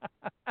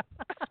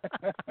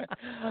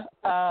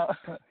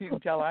 You can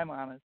tell I'm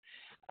honest.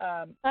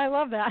 I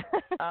love that.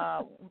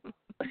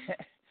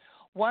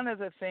 One of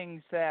the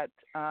things that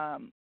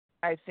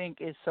I think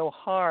is so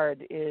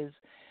hard is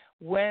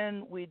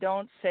when we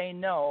don't say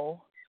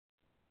no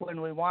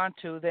when we want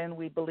to, then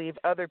we believe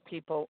other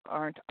people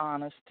aren't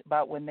honest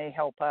about when they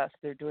help us.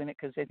 They're doing it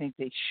because they think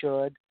they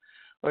should,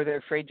 or they're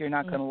afraid you're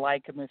not going to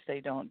like them if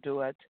they don't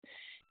do it.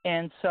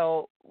 And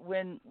so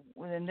when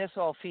this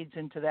all feeds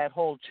into that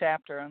whole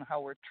chapter on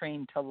how we're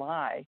trained to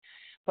lie.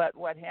 But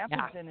what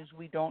happens then is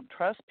we don't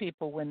trust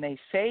people when they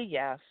say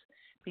yes,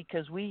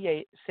 because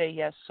we say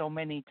yes so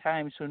many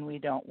times when we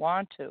don't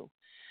want to.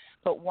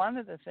 But one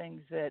of the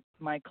things that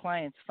my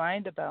clients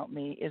find about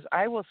me is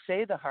I will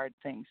say the hard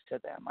things to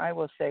them. I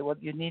will say, well,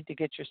 you need to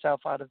get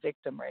yourself out of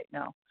victim right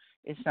now.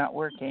 It's not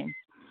working.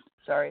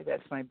 Sorry,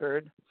 that's my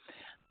bird.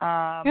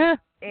 But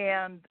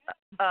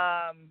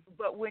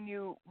when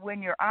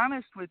you're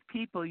honest with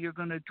people, you're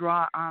going to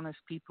draw honest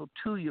people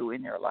to you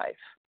in your life.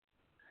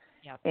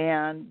 Yep.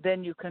 And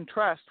then you can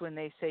trust when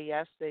they say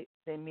yes,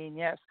 they mean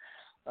yes.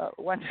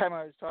 One time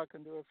I was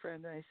talking to a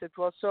friend and I said,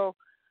 well, so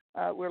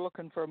we're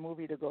looking for a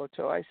movie to go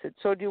to. I said,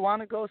 so do you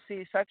want to go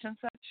see such and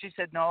such? She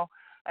said, no,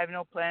 I have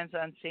no plans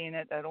on seeing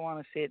it. I don't want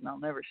to see it and I'll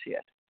never see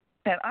it.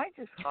 And I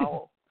just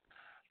howl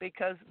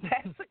because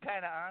that's the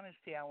kind of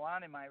honesty I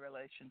want in my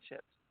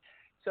relationships.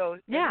 So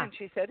and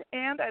she said,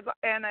 and I'd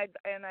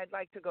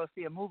like to go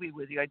see a movie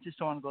with you. I just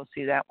don't want to go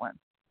see that one.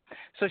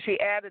 So she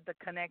added the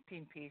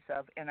connecting piece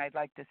of, and I'd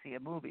like to see a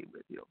movie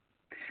with you.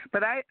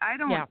 But I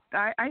don't. Yeah.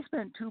 I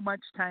spend too much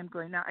time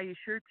going, now, are you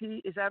sure,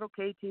 T? Is that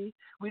okay, T?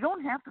 We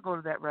don't have to go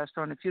to that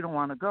restaurant if you don't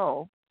want to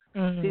go.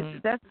 Mm-hmm. See,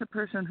 that's the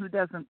person who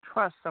doesn't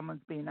trust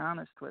someone's being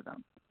honest with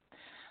them.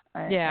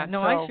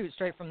 I shoot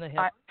straight from the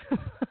hip.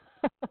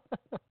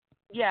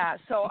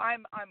 So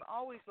I'm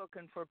always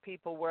looking for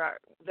people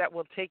that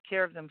will take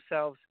care of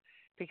themselves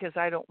because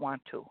I don't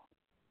want to.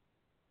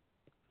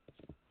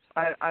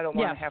 I don't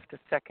want to have to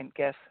second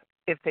guess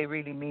if they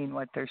really mean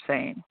what they're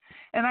saying.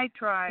 And I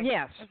try,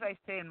 as I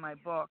say in my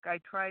book, I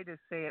try to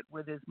say it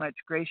with as much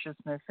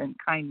graciousness and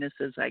kindness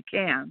as I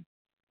can,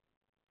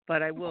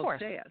 but I will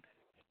say it.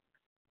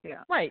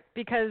 Yeah. Right,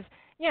 because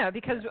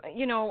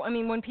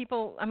when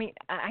people,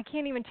 I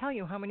can't even tell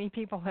you how many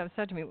people have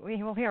said to me,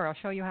 well, here, I'll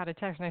show you how to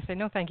text. And I say,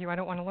 no, thank you, I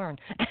don't want to learn.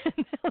 And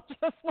they'll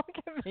just look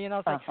at me, and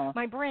I'll say,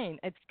 my brain,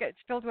 it's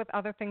filled with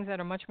other things that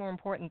are much more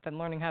important than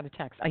learning how to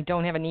text. I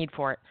don't have a need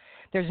for it.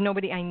 There's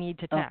nobody I need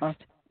to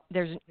text.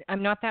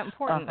 I'm not that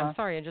important. I'm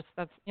sorry.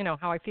 That's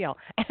how I feel.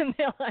 And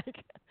they're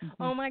like,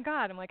 oh my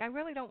God. I'm like, I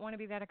really don't want to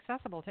be that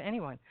accessible to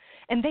anyone.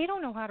 And they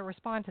don't know how to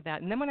respond to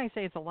that. And then when I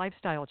say it's a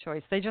lifestyle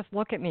choice, they just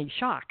look at me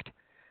shocked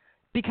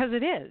because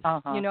it is,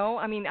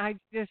 I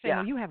just say,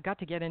 well, you have got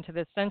to get into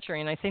this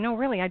century. And I say, no,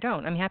 really, I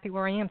don't. I'm happy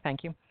where I am.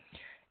 Thank you.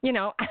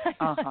 So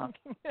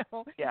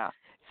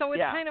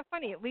it's kind of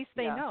funny. At least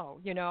they know,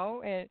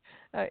 And,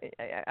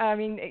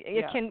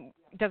 it can.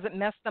 Does it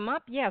mess them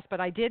up? Yes, but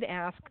I did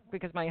ask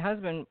because my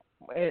husband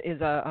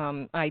is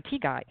a IT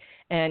guy,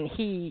 and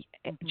he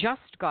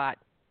just got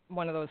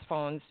one of those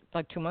phones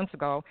like 2 months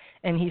ago,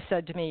 and he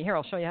said to me, "Here,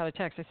 I'll show you how to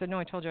text." I said, "No,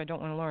 I told you I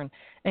don't want to learn."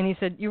 And he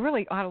said, "You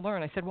really ought to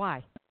learn." I said,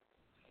 "Why?"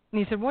 And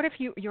he said, "What if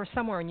you're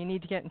somewhere and you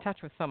need to get in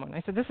touch with someone?"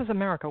 I said, "This is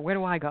America. Where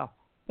do I go?"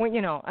 Well,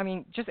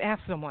 just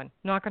ask someone,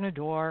 knock on a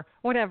door,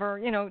 whatever,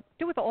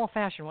 do it the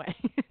old-fashioned way.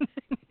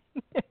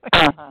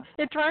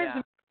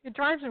 It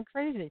drives them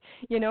crazy,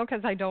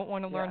 because I don't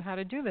want to learn how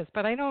to do this.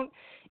 But I don't.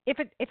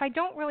 If I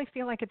don't really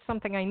feel like it's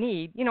something I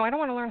need, I don't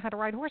want to learn how to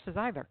ride horses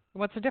either.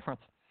 What's the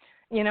difference?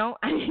 To me,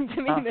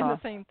 they're the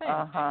same thing.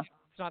 It's not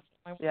something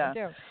I want to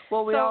do.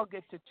 Well, we all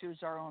get to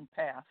choose our own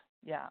path.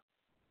 Yeah.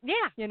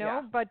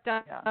 Yeah, but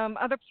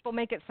other people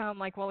make it sound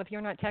like, well, if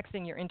you're not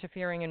texting, you're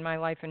interfering in my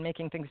life and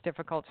making things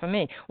difficult for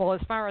me. Well,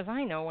 as far as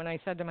I know, when I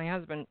said to my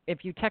husband,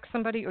 if you text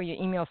somebody or you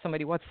email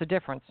somebody, what's the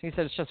difference? He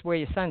said, it's just where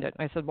you send it.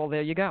 I said, well,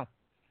 there you go.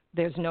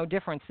 There's no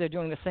difference. They're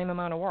doing the same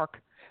amount of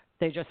work.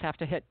 They just have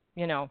to hit,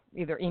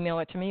 either email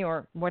it to me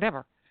or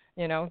whatever.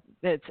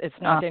 It's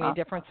not any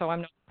different, so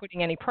I'm not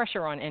putting any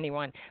pressure on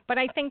anyone. But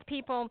I think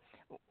people,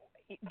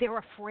 they're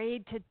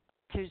afraid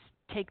to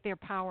take their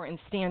power and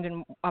stand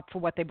up for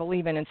what they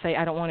believe in and say,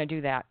 I don't want to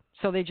do that.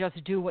 So they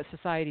just do what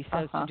society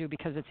says to do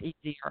because it's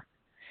easier.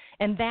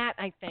 And that,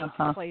 I think,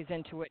 plays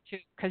into it, too,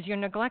 because you're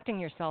neglecting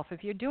yourself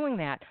if you're doing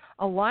that.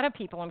 A lot of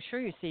people, I'm sure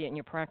you see it in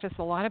your practice,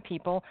 a lot of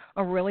people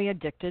are really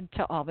addicted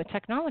to all the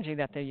technology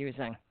that they're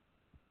using.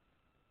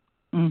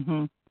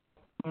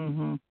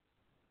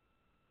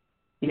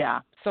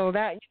 Yeah. So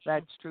that's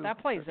true.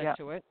 That plays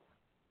into it.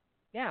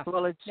 Yeah.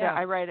 Well,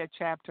 I write a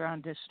chapter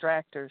on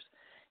distractors,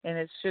 and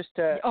it's just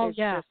a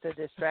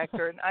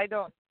distractor, and I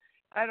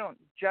don't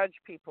judge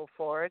people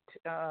for it.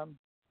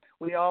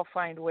 We all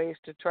find ways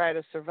to try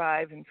to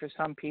survive, and for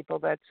some people,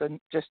 that's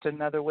just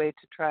another way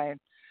to try and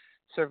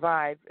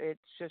survive. It's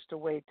just a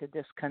way to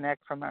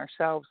disconnect from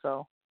ourselves,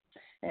 though,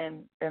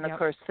 and of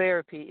course,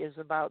 therapy is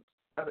about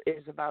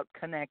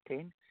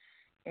connecting,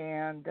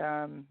 and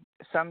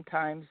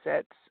sometimes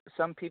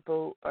some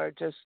people are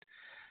just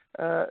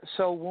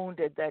so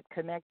wounded that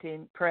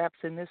connecting, perhaps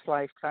in this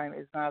lifetime,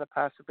 is not a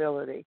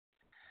possibility.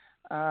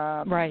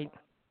 Right.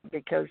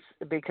 Because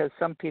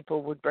some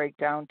people would break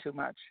down too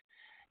much.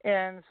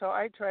 And so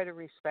I try to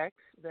respect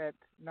that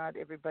not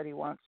everybody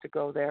wants to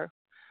go there.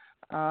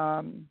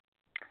 As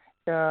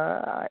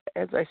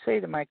I say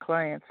to my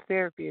clients,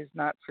 therapy is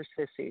not for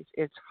sissies.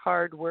 It's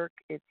hard work.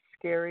 It's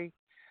scary.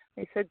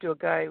 I said to a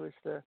guy who was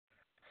the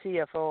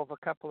CFO of a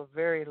couple of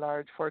very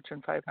large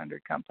Fortune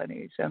 500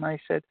 companies, and I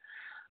said,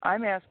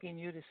 I'm asking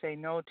you to say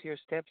no to your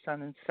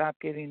stepson and stop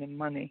giving him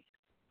money.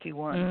 He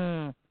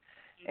won.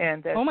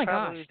 And that's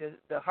probably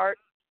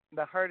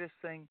the hardest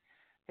thing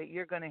that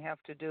you're going to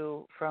have to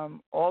do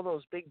from all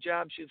those big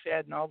jobs you've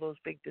had and all those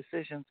big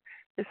decisions.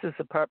 This is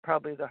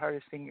probably the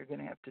hardest thing you're going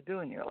to have to do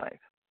in your life.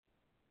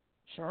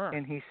 Sure.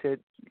 And he said,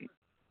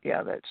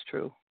 yeah, that's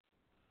true.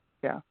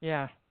 Yeah.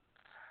 Yeah.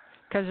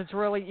 Because it's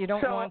really, you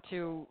don't want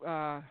to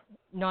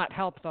not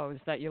help those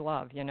that you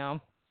love, you know?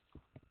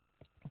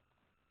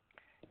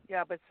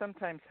 Yeah, but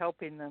sometimes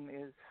helping them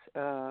is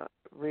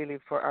really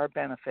for our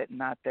benefit,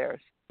 not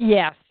theirs.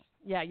 Yes.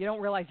 Yeah, you don't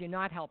realize you're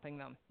not helping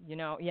them, you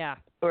know? Yeah.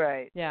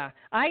 Right. Yeah.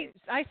 I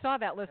saw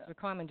that list of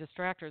common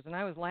distractors, and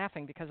I was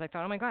laughing because I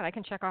thought, oh, my God, I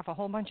can check off a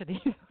whole bunch of these.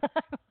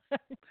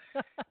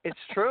 It's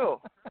true.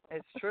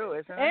 It's true,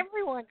 isn't it?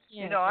 Everyone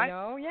can,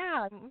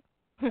 yeah.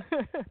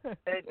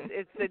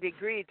 It's the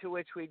degree to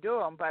which we do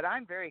them, but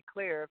I'm very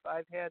clear. If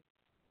I've had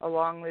a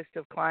long list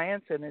of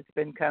clients and it's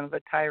been kind of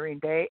a tiring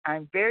day,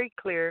 I'm very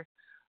clear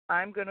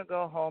I'm going to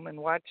go home and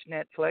watch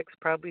Netflix,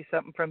 probably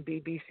something from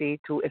BBC,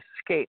 to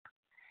escape.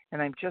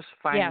 And I'm just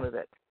fine with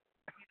it.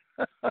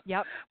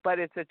 Yep. But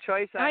it's a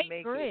choice I'm making.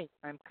 Agree.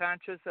 I'm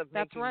conscious of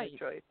making the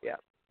choice. Yeah.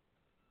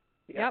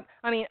 Yep.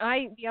 I mean,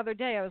 the other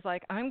day I was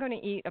like, I'm going to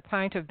eat a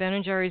pint of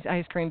Ben & Jerry's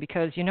ice cream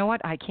because you know what?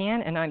 I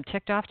can, and I'm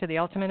ticked off to the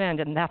ultimate end,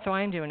 and that's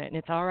why I'm doing it, and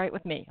it's all right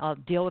with me. I'll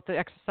deal with the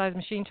exercise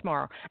machine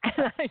tomorrow.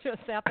 And I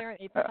just sat there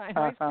and ate the pint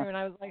of ice cream, and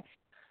I was like,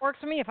 works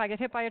for me. If I get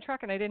hit by a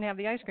truck and I didn't have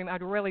the ice cream,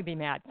 I'd really be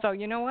mad. So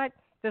you know what?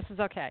 This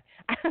is okay.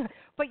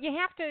 But you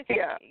have to,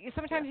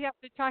 sometimes you have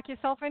to talk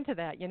yourself into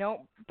that, you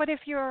know. But if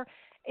you're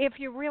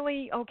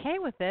really okay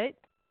with it,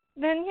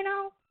 then, you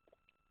know,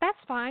 that's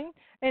fine.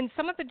 And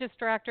some of the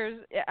distractors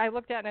I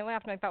looked at and I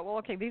laughed and I thought, well,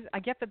 okay, I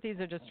get that these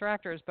are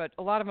distractors, but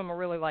a lot of them are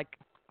really like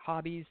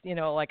hobbies, you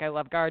know, like I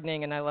love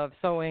gardening and I love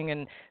sewing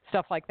and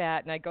stuff like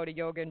that, and I go to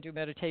yoga and do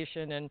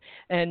meditation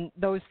and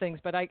those things.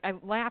 But I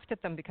laughed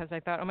at them because I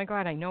thought, oh my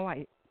God, I know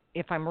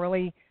if I'm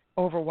really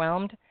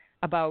overwhelmed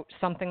about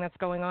something that's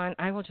going on,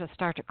 I will just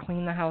start to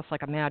clean the house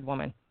like a mad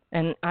woman,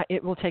 and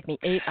it will take me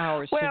 8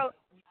 hours. Well,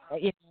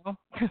 you know.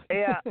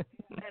 Yeah,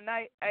 and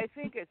I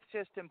think it's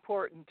just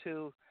important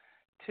to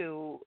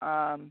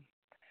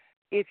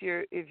if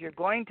you're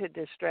going to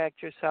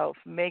distract yourself,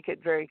 make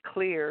it very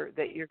clear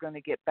that you're going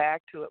to get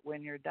back to it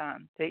when you're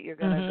done, that you're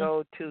going to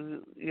go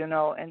to, you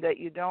know, and that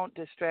you don't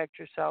distract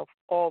yourself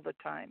all the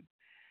time,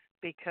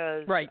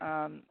 because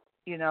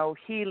you know,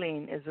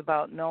 healing is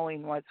about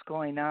knowing what's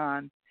going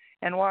on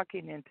and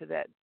walking into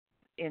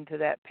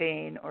that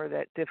pain or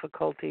that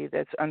difficulty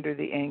that's under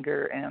the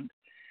anger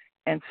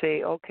and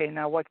say, okay,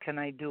 now what can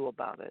I do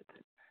about it?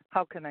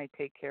 How can I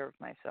take care of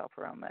myself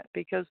around that?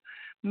 Because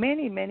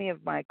many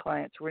of my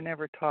clients were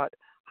never taught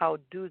how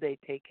do they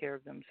take care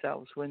of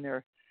themselves when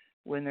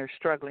they're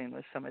struggling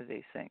with some of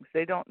these things.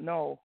 They don't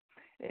know.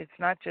 It's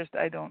not just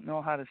I don't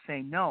know how to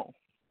say no.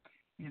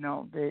 You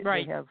know, they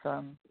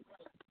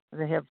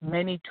have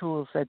many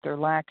tools that they're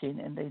lacking,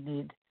 and they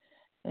need,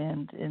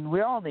 and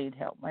we all need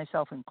help,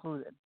 myself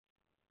included.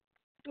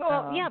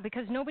 Well, yeah,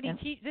 because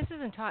this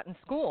isn't taught in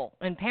school,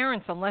 and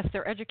parents, unless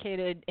they're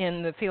educated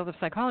in the field of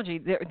psychology,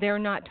 they're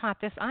not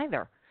taught this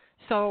either.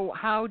 So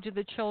how do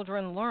the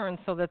children learn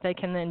so that they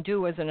can then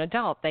do as an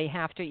adult? They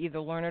have to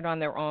either learn it on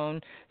their own,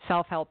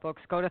 self-help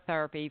books, go to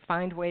therapy,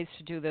 find ways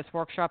to do this,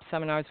 workshops,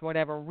 seminars,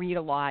 whatever, read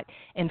a lot,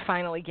 and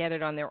finally get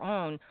it on their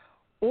own,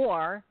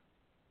 or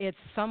it's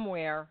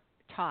somewhere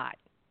taught.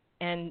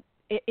 And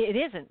it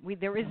isn't.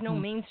 There is no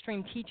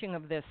mainstream teaching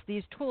of this.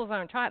 These tools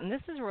aren't taught, and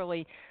this is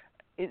really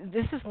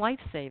this is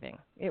life-saving.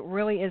 It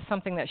really is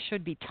something that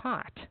should be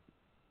taught.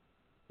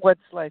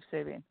 What's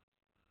life-saving?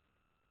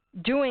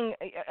 Doing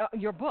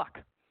your book,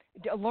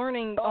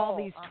 learning all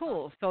these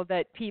tools so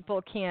that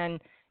people can,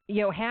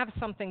 have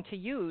something to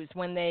use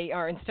when they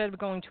are, instead of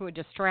going to a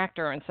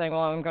distractor and saying,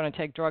 well, I'm going to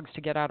take drugs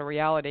to get out of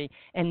reality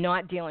and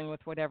not dealing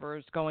with whatever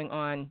is going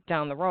on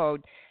down the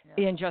road,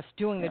 and just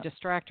doing the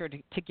distractor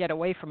to get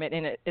away from it,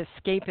 and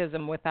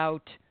escapism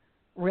without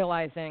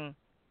realizing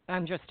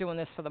I'm just doing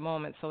this for the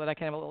moment so that I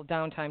can have a little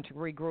downtime to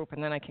regroup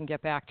and then I can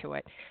get back to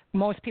it.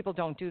 Most people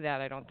don't do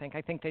that, I don't think.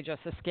 I think they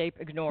just escape,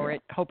 ignore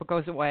it, hope it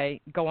goes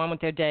away, go on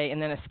with their day,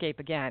 and then escape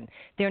again.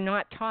 They're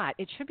not taught.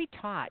 It should be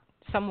taught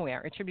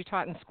somewhere. It should be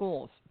taught in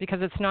schools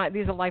because it's not.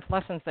 These are life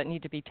lessons that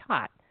need to be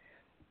taught.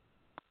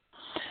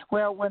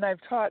 Well, when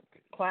I've taught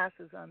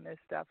classes on this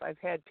stuff, I've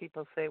had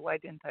people say, why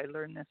didn't I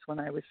learn this when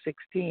I was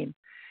 16?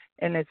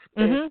 And it's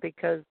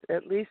because,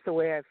 at least the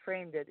way I've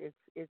framed it,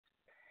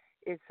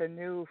 it's a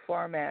new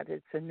format.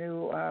 It's a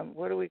new,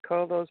 what do we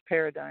call those,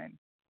 paradigm,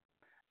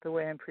 the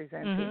way I'm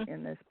presenting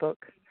in this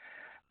book.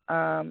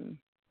 But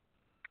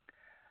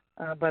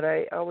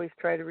I always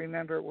try to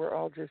remember we're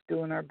all just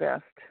doing our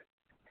best.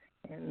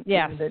 And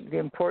the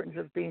importance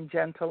of being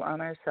gentle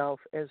on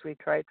ourselves as we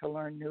try to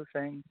learn new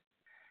things.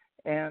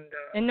 And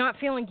not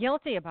feeling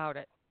guilty about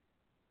it.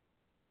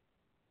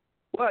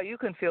 Well, you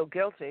can feel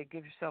guilty.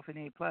 Give yourself an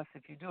A+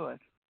 if you do it.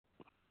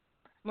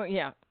 Well,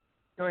 yeah.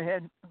 Go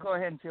ahead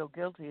and feel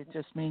guilty. It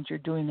just means you're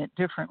doing it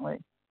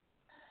differently.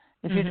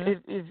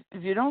 If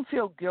you don't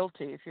feel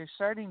guilty, if you're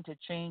starting to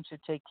change to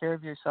take care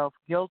of yourself,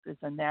 guilt is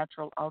a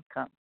natural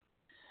outcome.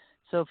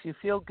 So if you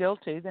feel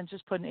guilty, then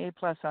just put an A+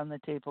 on the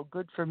table.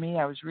 Good for me.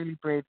 I was really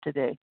brave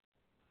today.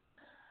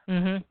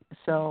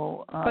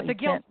 So, but the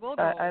guilt will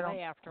go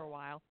away after a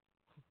while.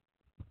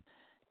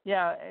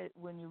 Yeah,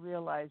 when you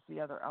realize the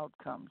other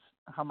outcomes,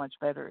 how much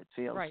better it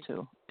feels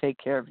to take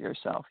care of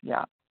yourself.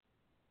 Yeah.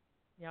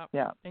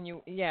 Yep.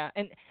 Yeah.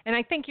 And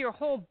I think your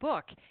whole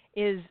book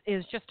is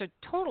just a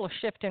total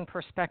shift in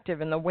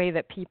perspective in the way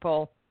that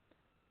people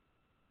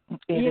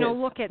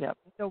look at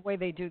the way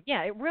they do.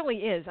 Yeah, it really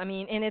is. I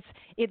mean, and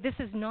this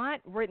is not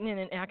written in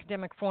an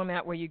academic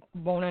format where you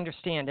won't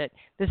understand it.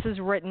 This is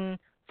written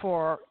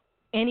for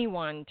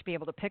anyone to be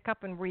able to pick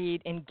up and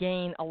read and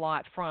gain a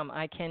lot from.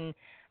 I can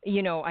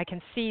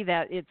see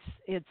that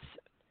it's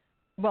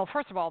well,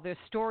 first of all, there's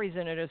stories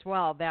in it as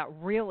well that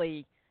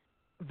really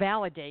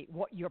validate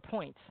what your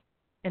points.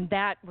 And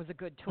that was a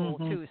good tool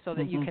too, so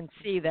that you can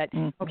see that,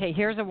 okay,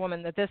 here's a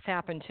woman that this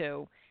happened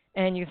to,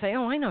 and you say,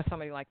 oh, I know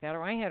somebody like that,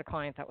 or I had a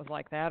client that was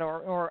like that,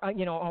 or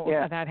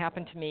that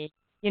happened to me,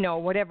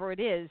 whatever it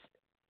is,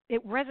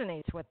 it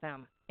resonates with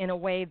them in a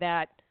way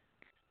that,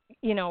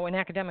 an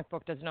academic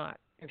book does not.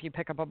 If you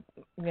pick up a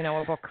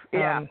book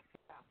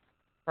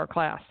for a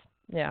class.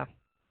 Yeah.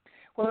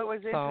 Well, it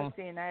was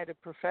interesting. I had a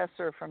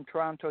professor from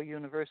Toronto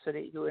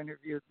University who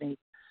interviewed me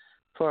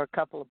for a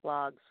couple of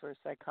blogs for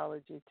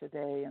Psychology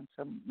Today and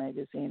some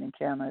magazine in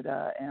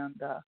Canada,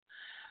 and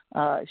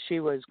she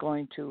was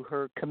going to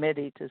her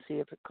committee to see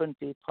if it couldn't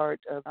be part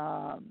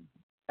of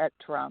at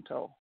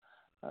Toronto.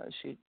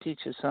 She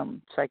teaches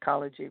some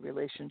psychology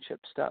relationship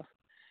stuff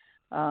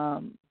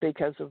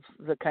because of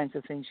the kinds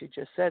of things you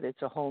just said.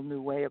 It's a whole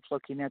new way of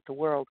looking at the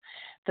world.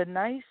 The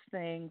nice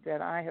thing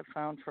that I have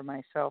found for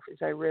myself is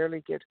I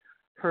rarely get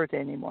hurt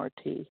anymore,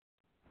 T.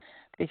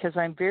 Because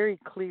I'm very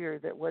clear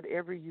that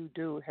whatever you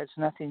do has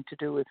nothing to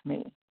do with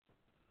me.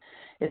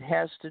 It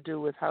has to do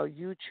with how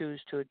you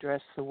choose to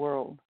address the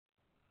world.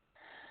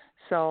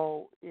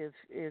 So if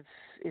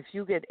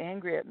you get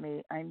angry at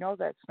me, I know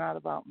that's not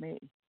about me.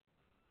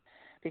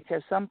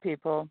 Because some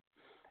people,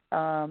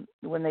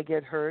 when they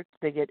get hurt,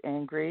 they get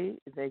angry,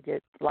 they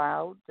get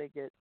loud, they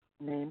get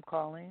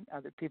name-calling,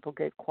 other people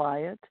get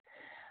quiet.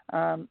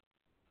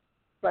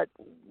 But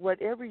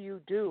whatever you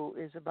do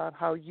is about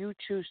how you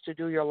choose to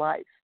do your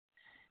life.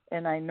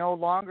 And I no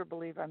longer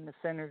believe I'm the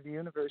center of the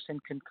universe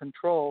and can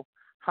control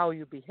how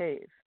you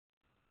behave.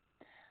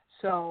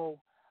 So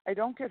I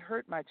don't get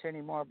hurt much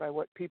anymore by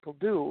what people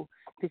do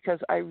because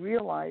I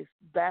realize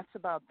that's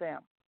about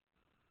them.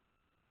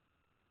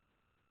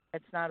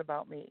 It's not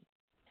about me.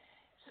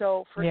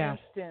 So, for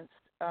instance,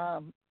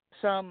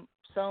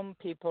 some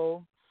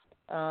people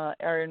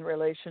are in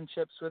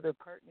relationships where their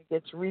partner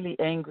gets really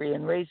angry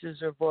and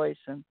raises their voice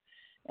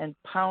and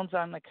pounds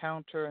on the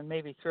counter and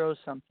maybe throws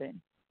something.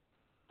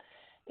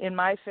 In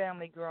my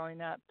family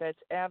growing up, that's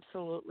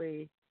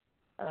absolutely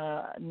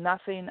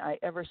nothing I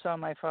ever saw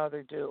my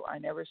father do. I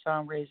never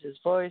saw him raise his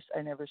voice.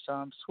 I never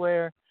saw him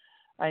swear.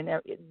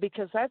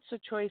 Because that's a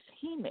choice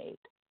he made.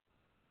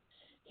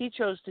 He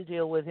chose to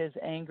deal with his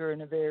anger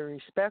in a very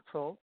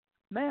respectful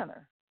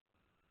manner.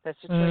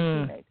 That's the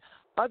choice he made.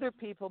 Other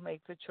people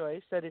make the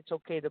choice that it's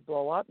okay to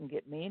blow up and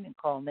get mean and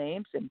call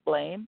names and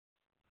blame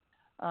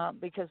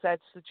because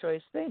that's the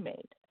choice they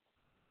made.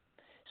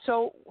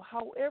 So,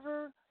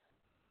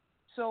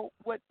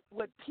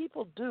 what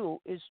people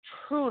do is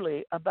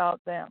truly about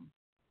them.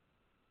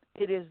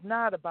 It is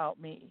not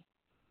about me.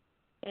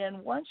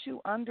 And once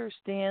you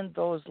understand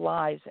those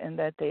lies and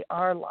that they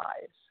are lies,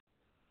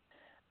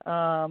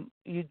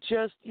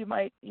 You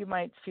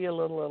might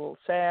feel a little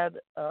sad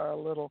or a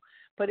little,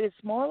 but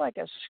it's more like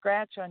a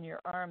scratch on your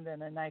arm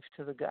than a knife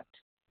to the gut.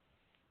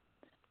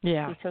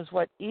 Yeah. Because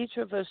what each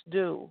of us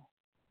do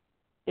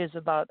is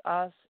about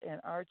us and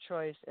our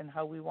choice and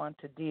how we want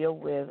to deal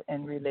with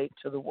and relate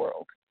to the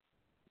world.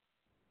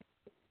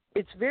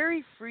 It's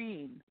very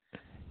freeing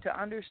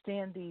to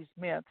understand these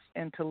myths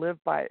and to live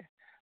by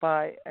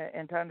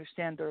and to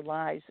understand their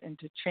lies and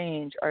to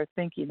change our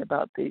thinking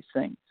about these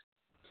things.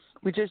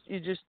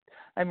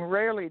 I'm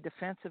rarely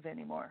defensive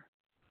anymore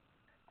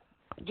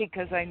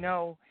because I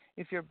know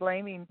if you're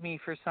blaming me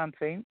for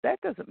something,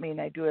 that doesn't mean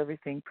I do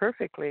everything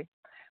perfectly,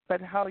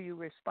 but how you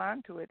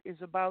respond to it is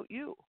about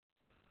you.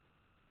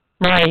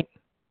 Right.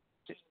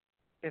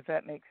 If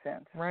that makes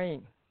sense.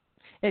 Right.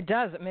 It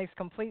does. It makes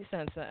complete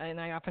sense. And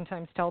I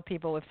oftentimes tell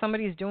people if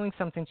somebody's doing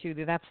something to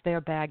you, that's their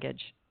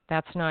baggage.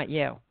 That's not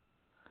you.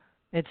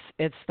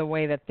 It's the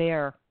way that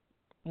they're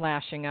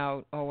lashing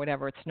out or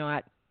whatever. It's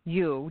not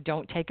you.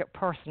 Don't take it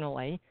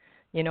personally.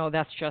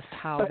 That's just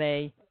how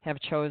they have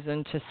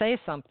chosen to say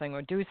something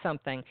or do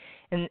something.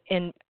 And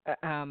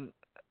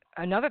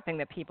another thing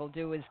that people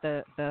do is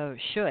the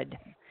should.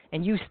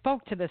 And you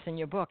spoke to this in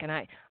your book, and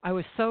I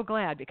was so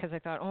glad because I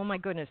thought, oh my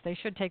goodness, they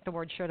should take the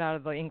word should out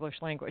of the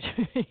English language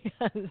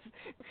because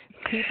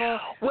people,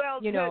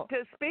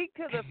 to speak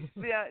to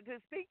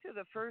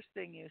the first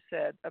thing you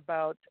said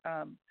about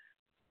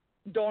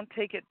don't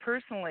take it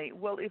personally.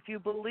 Well, if you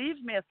believe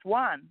myth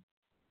one,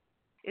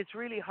 it's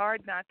really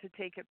hard not to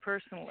take it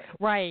personally.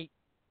 Right.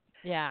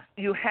 Yeah.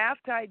 You have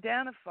to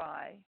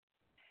identify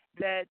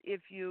that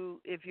if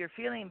you're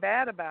feeling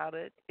bad about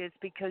it, it's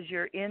because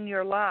you're in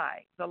your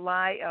lie, the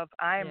lie of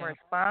I am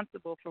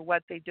responsible for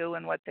what they do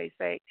and what they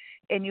say.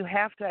 And you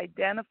have to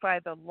identify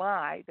the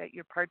lie that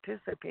you're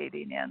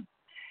participating in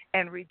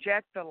and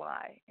reject the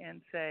lie and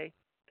say,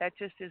 that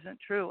just isn't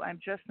true. I'm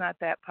just not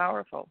that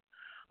powerful.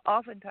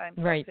 Oftentimes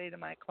I say to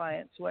my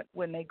clients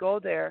when they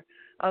go there,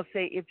 I'll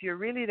say, if you're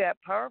really that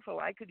powerful,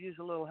 I could use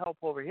a little help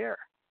over here.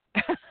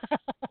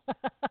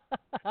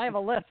 I have a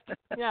list.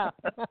 Yeah.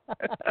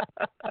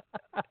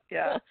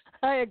 Yeah.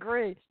 I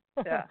agree.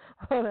 Yeah.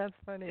 Oh, that's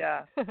funny.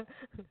 Yeah.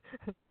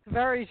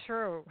 Very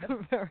true.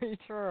 Very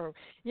true.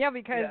 Yeah,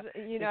 because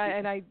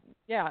I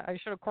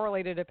should have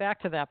correlated it back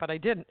to that, but I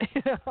didn't.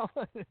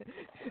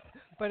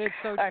 But it's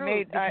so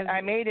true.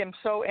 I made him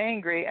so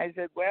angry. I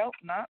said, well,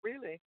 not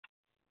really.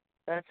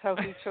 That's how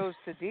he chose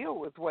to deal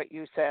with what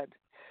you said.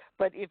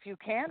 But if you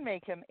can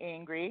make him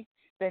angry,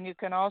 then you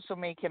can also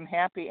make him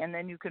happy, and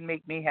then you can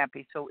make me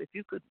happy. So if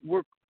you could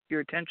work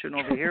your attention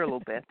over here a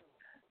little bit,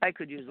 I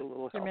could use a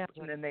little help.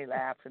 And then they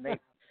laugh and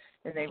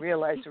they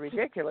realize the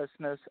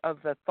ridiculousness of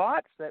the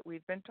thoughts that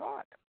we've been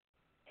taught.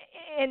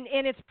 And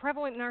it's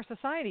prevalent in our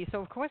society, so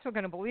of course we're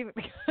going to believe it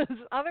because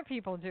other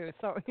people do.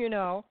 So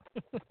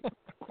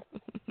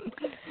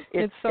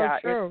it's so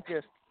true.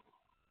 It's just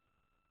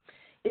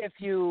if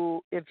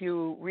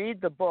you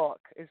read the book,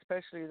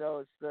 especially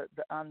those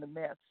on the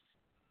myths,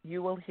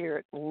 you will hear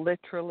it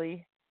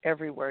literally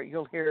everywhere.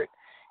 You'll hear it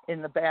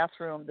in the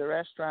bathroom, the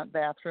restaurant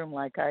bathroom,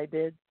 like I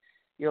did.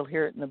 You'll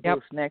hear it in the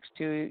booth next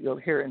to you. You'll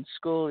hear it in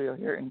school. You'll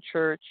hear it in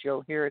church.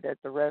 You'll hear it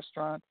at the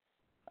restaurant.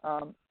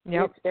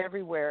 It's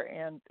everywhere,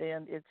 and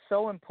it's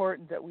so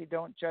important that we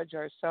don't judge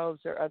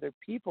ourselves or other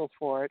people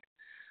for it,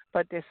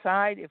 but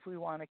decide if we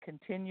want to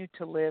continue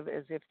to live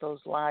as if those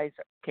lies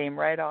came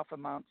right off of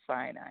Mount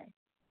Sinai.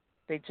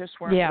 They just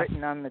weren't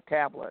written on the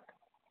tablet.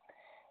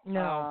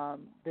 No.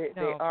 They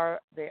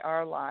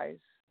are lies.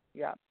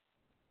 Yeah.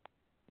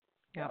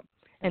 Yeah.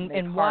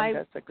 And why?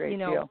 That's a great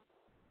deal.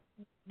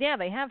 Yeah,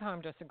 they have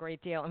harmed us a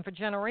great deal, and for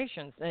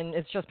generations, and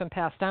it's just been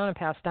passed down and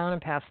passed down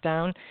and passed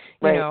down.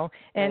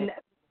 And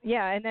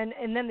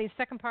and then the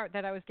second part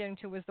that I was getting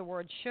to was the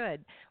word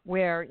should,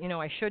 where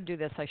I should do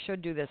this, I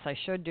should do this, I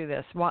should do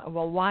this.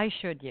 Why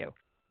should you?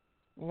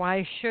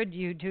 Why should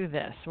you do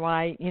this?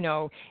 Why,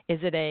 is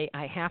it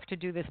I have to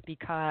do this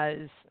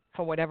because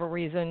for whatever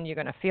reason you're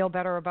going to feel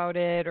better about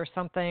it or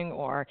something,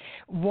 or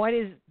what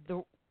is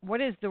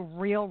the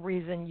real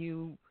reason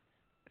you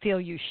feel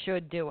you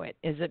should do it?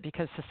 Is it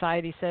because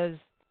society says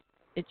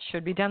it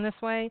should be done this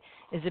way?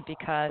 Is it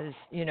because,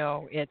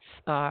 it's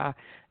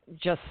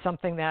just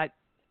something that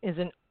is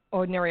an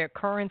ordinary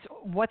occurrence?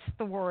 What's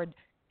the word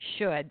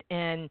should?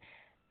 And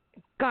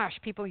gosh,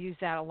 people use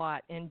that a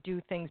lot and do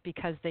things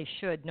because they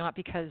should, not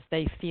because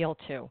they feel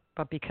to,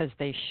 but because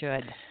they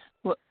should.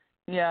 Well,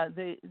 yeah,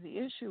 the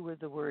issue with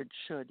the word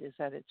should is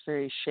that it's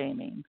very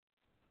shaming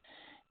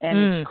and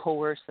it's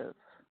coercive.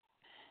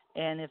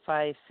 And if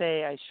I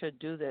say I should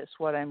do this,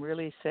 what I'm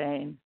really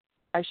saying,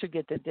 I should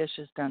get the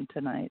dishes done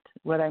tonight.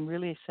 What I'm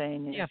really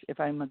saying is if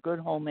I'm a good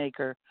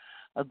homemaker,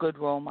 a good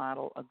role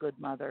model, a good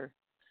mother,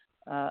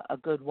 a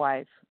good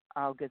wife,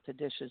 I'll get the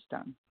dishes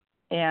done.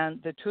 And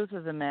the truth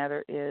of the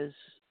matter is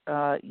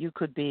you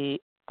could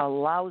be a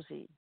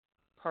lousy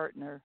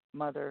partner,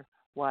 mother,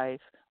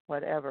 wife,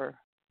 whatever,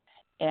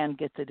 and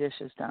get the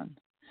dishes done.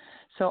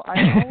 So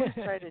I always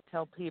try to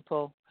tell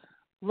people,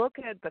 look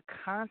at the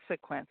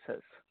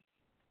consequences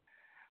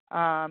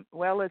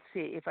Well, let's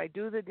see. If I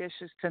do the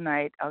dishes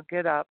tonight, I'll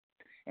get up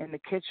and the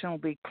kitchen will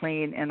be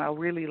clean, and I'll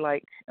really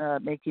like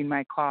making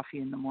my coffee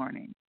in the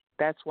morning.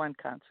 That's one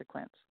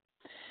consequence.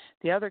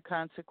 The other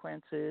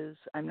consequence is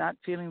I'm not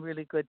feeling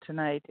really good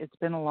tonight. It's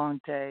been a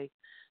long day.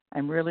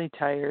 I'm really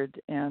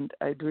tired, and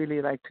I'd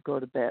really like to go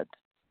to bed.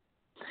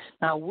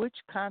 Now, which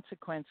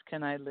consequence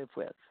can I live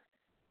with?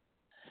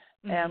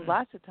 Mm-hmm. And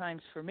lots of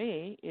times for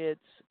me, it's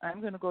I'm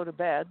going to go to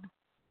bed.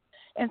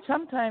 And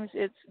sometimes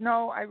it's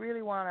no, I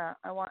really want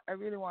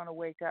to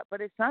wake up,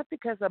 but it's not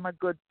because I'm a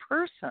good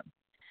person.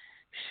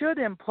 Should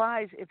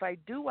implies if I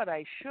do what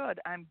I should,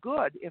 I'm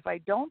good. If I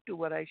don't do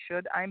what I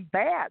should, I'm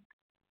bad.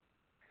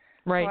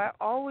 Right. So I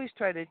always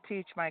try to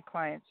teach my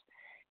clients.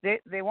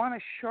 They want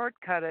to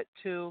shortcut it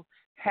to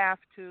have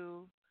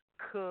to,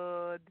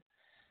 could.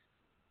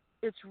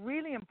 It's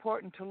really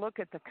important to look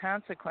at the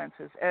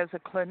consequences. As a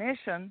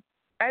clinician,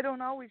 I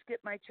don't always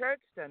get my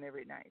charts done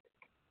every night.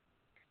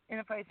 And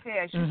if I say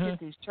I should get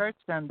these charts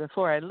done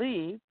before I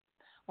leave,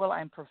 well,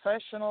 I'm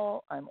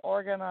professional, I'm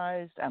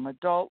organized, I'm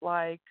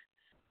adult-like,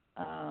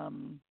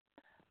 I'm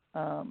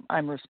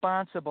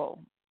responsible.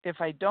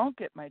 If I don't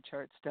get my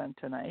charts done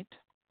tonight,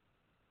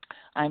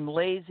 I'm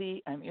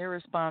lazy, I'm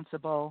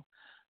irresponsible,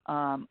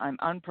 I'm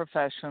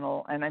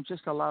unprofessional, and I'm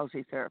just a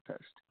lousy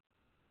therapist.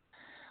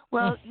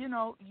 Well,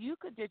 you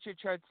could get your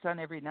charts done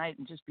every night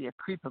and just be a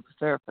creep of a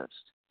therapist.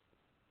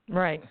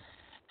 Right.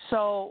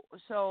 So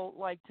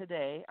like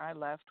today, I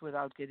left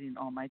without getting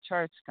all my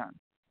charts done.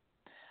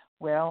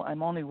 Well,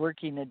 I'm only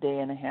working a day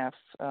and a half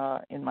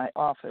in my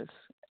office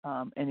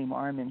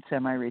anymore. I'm in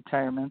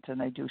semi-retirement,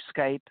 and I do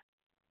Skype.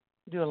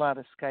 I do a lot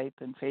of Skype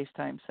and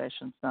FaceTime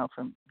sessions now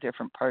from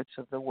different parts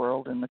of the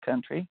world and the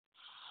country.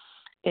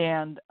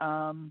 And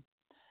I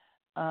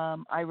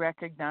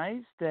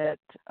recognized that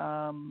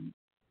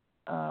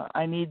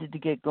I needed to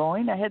get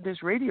going. I had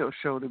this radio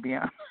show to be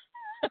on.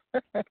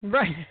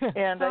 Right.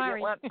 And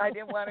Sorry. I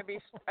didn't want to be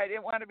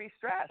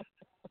stressed.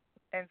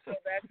 And so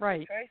that's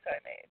the choice I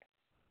made.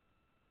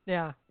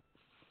 Yeah.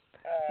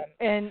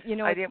 And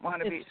I didn't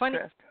want to be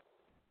stressed.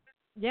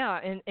 Yeah,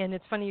 and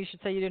it's funny you should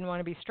say you didn't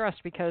want to be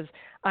stressed, because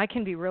I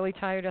can be really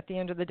tired at the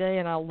end of the day,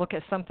 and I'll look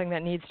at something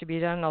that needs to be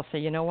done, and I'll say,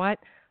 you know what?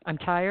 I'm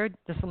tired.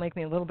 This will make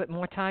me a little bit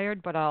more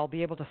tired, but I'll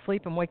be able to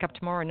sleep and wake up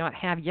tomorrow and not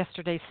have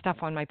yesterday's stuff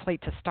on my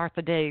plate to start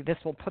the day. This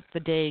will put the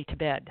day to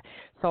bed.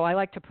 So I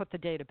like to put the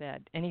day to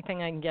bed.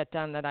 Anything I can get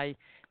done that I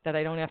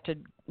don't have to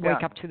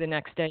wake up to the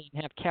next day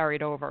and have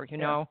carried over, you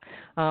know.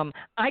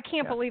 I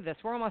can't believe this.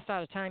 We're almost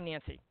out of time,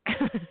 Nancy.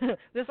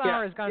 This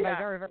hour has gone by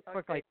very, very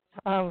quickly.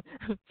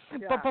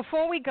 But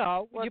before we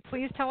go, would you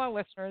please tell our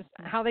listeners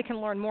how they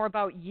can learn more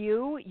about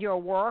you, your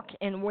work,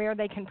 and where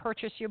they can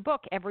purchase your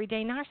book,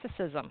 Everyday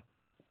Narcissism?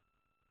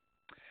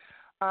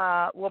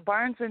 Well,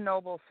 Barnes &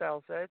 Noble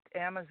sells it.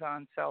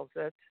 Amazon sells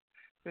it.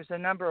 There's a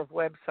number of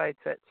websites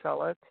that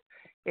sell it.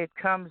 It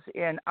comes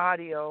in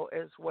audio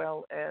as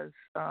well as,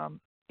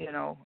 in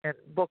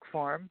book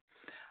form.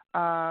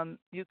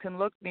 You can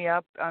look me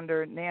up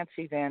under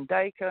Nancy Van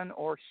Dyken,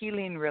 or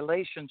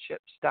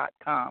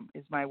healingrelationships.com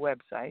is my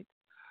website.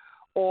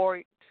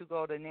 Or to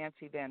go to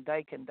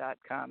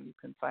nancyvandyken.com, you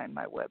can find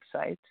my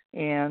website.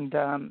 And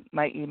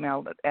my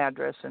email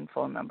address and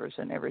phone numbers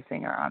and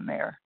everything are on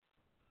there.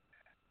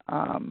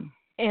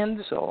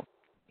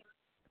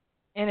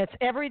 And it's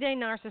Everyday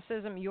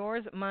Narcissism,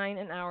 Yours, Mine,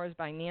 and Ours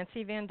by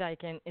Nancy Van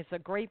Dyken. It's a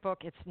great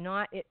book. It's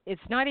not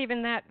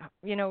even that,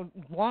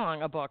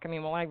 long a book. I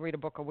mean, I read a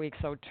book a week,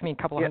 so to me a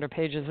couple of hundred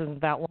pages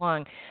isn't that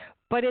long.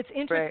 But it's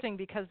interesting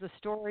because the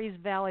stories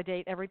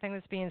validate everything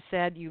that's being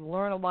said. You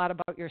learn a lot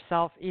about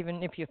yourself,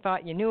 even if you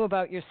thought you knew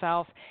about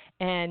yourself,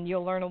 and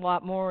you'll learn a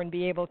lot more and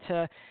be able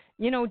to,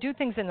 do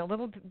things in a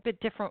little bit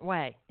different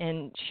way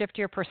and shift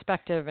your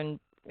perspective and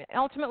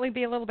ultimately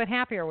be a little bit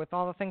happier with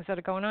all the things that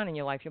are going on in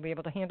your life. You'll be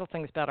able to handle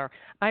things better,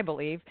 I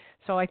believe.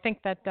 So I think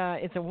that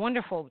it's a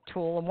wonderful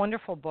tool, a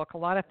wonderful book, a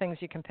lot of things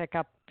you can pick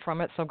up from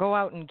it. So go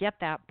out and get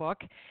that book,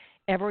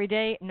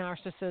 Everyday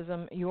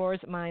Narcissism, Yours,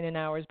 Mine, and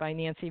Ours by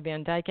Nancy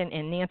Van Dyken.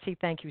 And Nancy,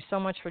 thank you so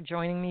much for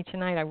joining me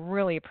tonight. I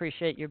really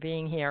appreciate you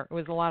being here. It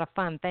was a lot of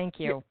fun. Thank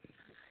you.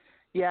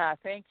 Yeah,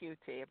 thank you,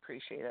 T.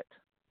 Appreciate it.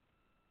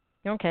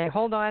 Okay,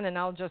 hold on, and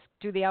I'll just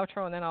do the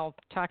outro, and then I'll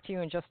talk to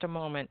you in just a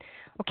moment.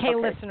 Okay,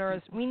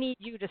 listeners, we need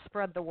you to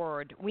spread the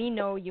word. We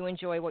know you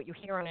enjoy what you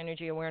hear on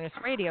Energy Awareness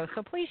Radio,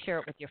 so please share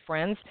it with your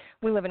friends.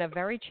 We live in a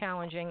very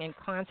challenging and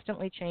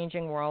constantly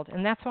changing world,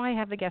 and that's why I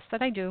have the guests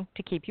that I do,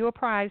 to keep you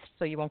apprised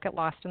so you won't get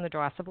lost in the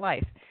dross of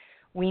life.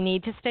 We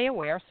need to stay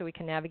aware so we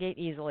can navigate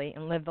easily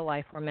and live the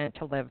life we're meant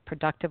to live,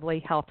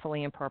 productively,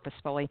 healthfully, and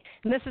purposefully.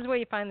 And this is where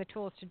you find the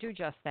tools to do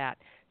just that.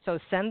 So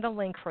send the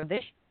link for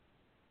this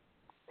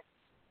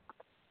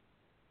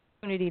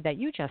that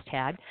you just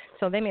had,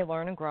 so they may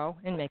learn and grow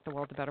and make the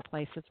world a better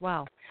place as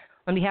well.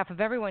 On behalf of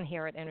everyone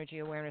here at Energy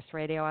Awareness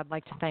Radio, I'd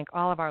like to thank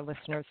all of our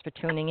listeners for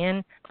tuning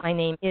in. My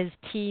name is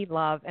T.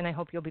 Love, and I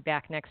hope you'll be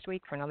back next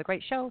week for another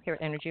great show here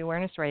at Energy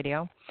Awareness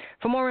Radio.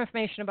 For more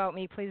information about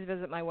me, please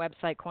visit my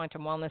website,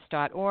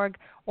 quantumwellness.org,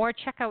 or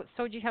check out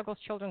Soji Huggles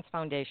Children's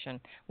Foundation,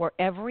 where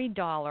every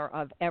dollar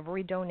of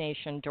every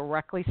donation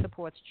directly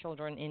supports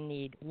children in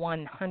need,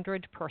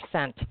 100%.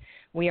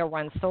 We are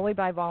run solely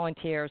by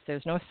volunteers.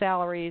 There's no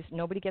salaries.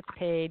 Nobody gets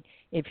paid.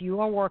 If you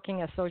are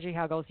working at Soji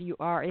Huggles, you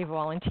are a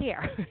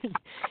volunteer.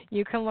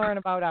 You can learn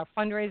about our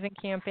fundraising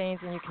campaigns,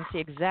 and you can see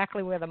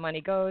exactly where the money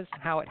goes,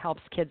 how it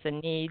helps kids in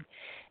need.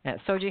 At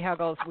Soji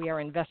Huggles, we are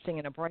investing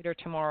in a brighter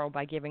tomorrow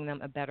by giving them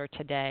a better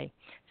today.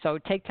 So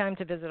take time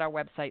to visit our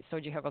website,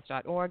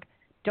 sojihuggles.org.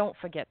 Don't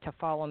forget to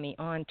follow me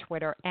on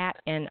Twitter at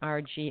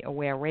NRG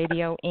Aware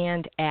Radio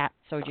and at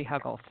Soji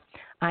Huggles.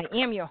 I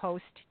am your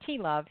host, T.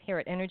 Love, here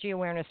at Energy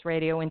Awareness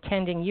Radio,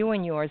 intending you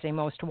and yours a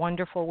most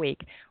wonderful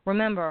week.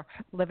 Remember,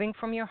 living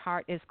from your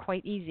heart is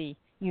quite easy.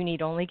 You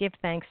need only give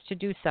thanks to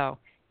do so.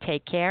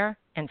 Take care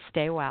and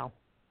stay well.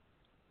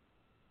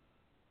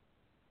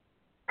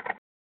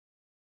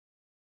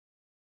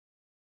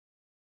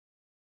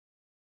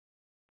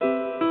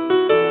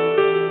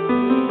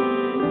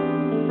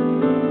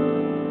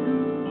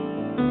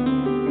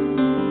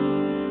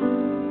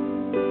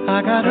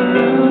 I got a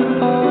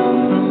roof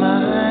over my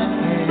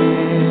head.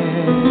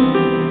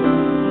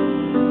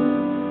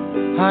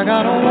 I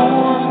got a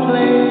warm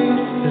place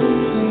to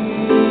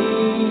sleep.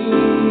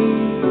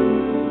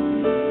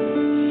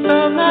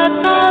 Some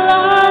nights I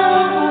lie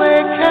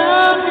awake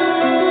counting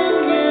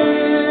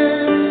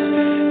years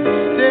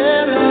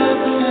instead of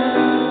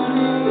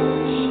counting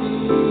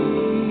sheep.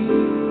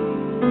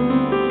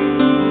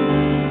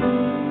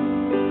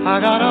 I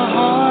got a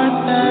heart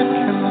that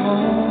can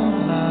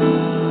hold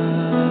love.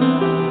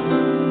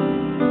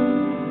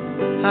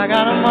 I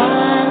got a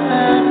mind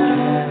that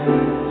can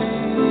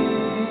think.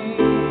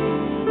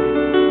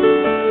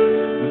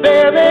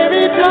 There may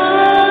be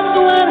times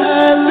when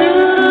I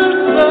lose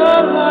the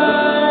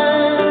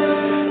light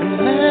and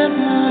let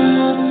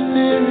my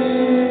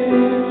spirit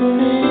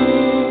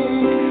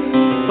sink,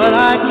 but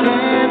I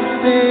can't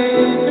stay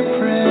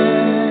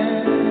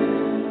depressed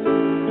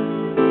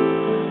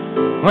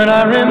when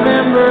I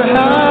remember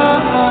how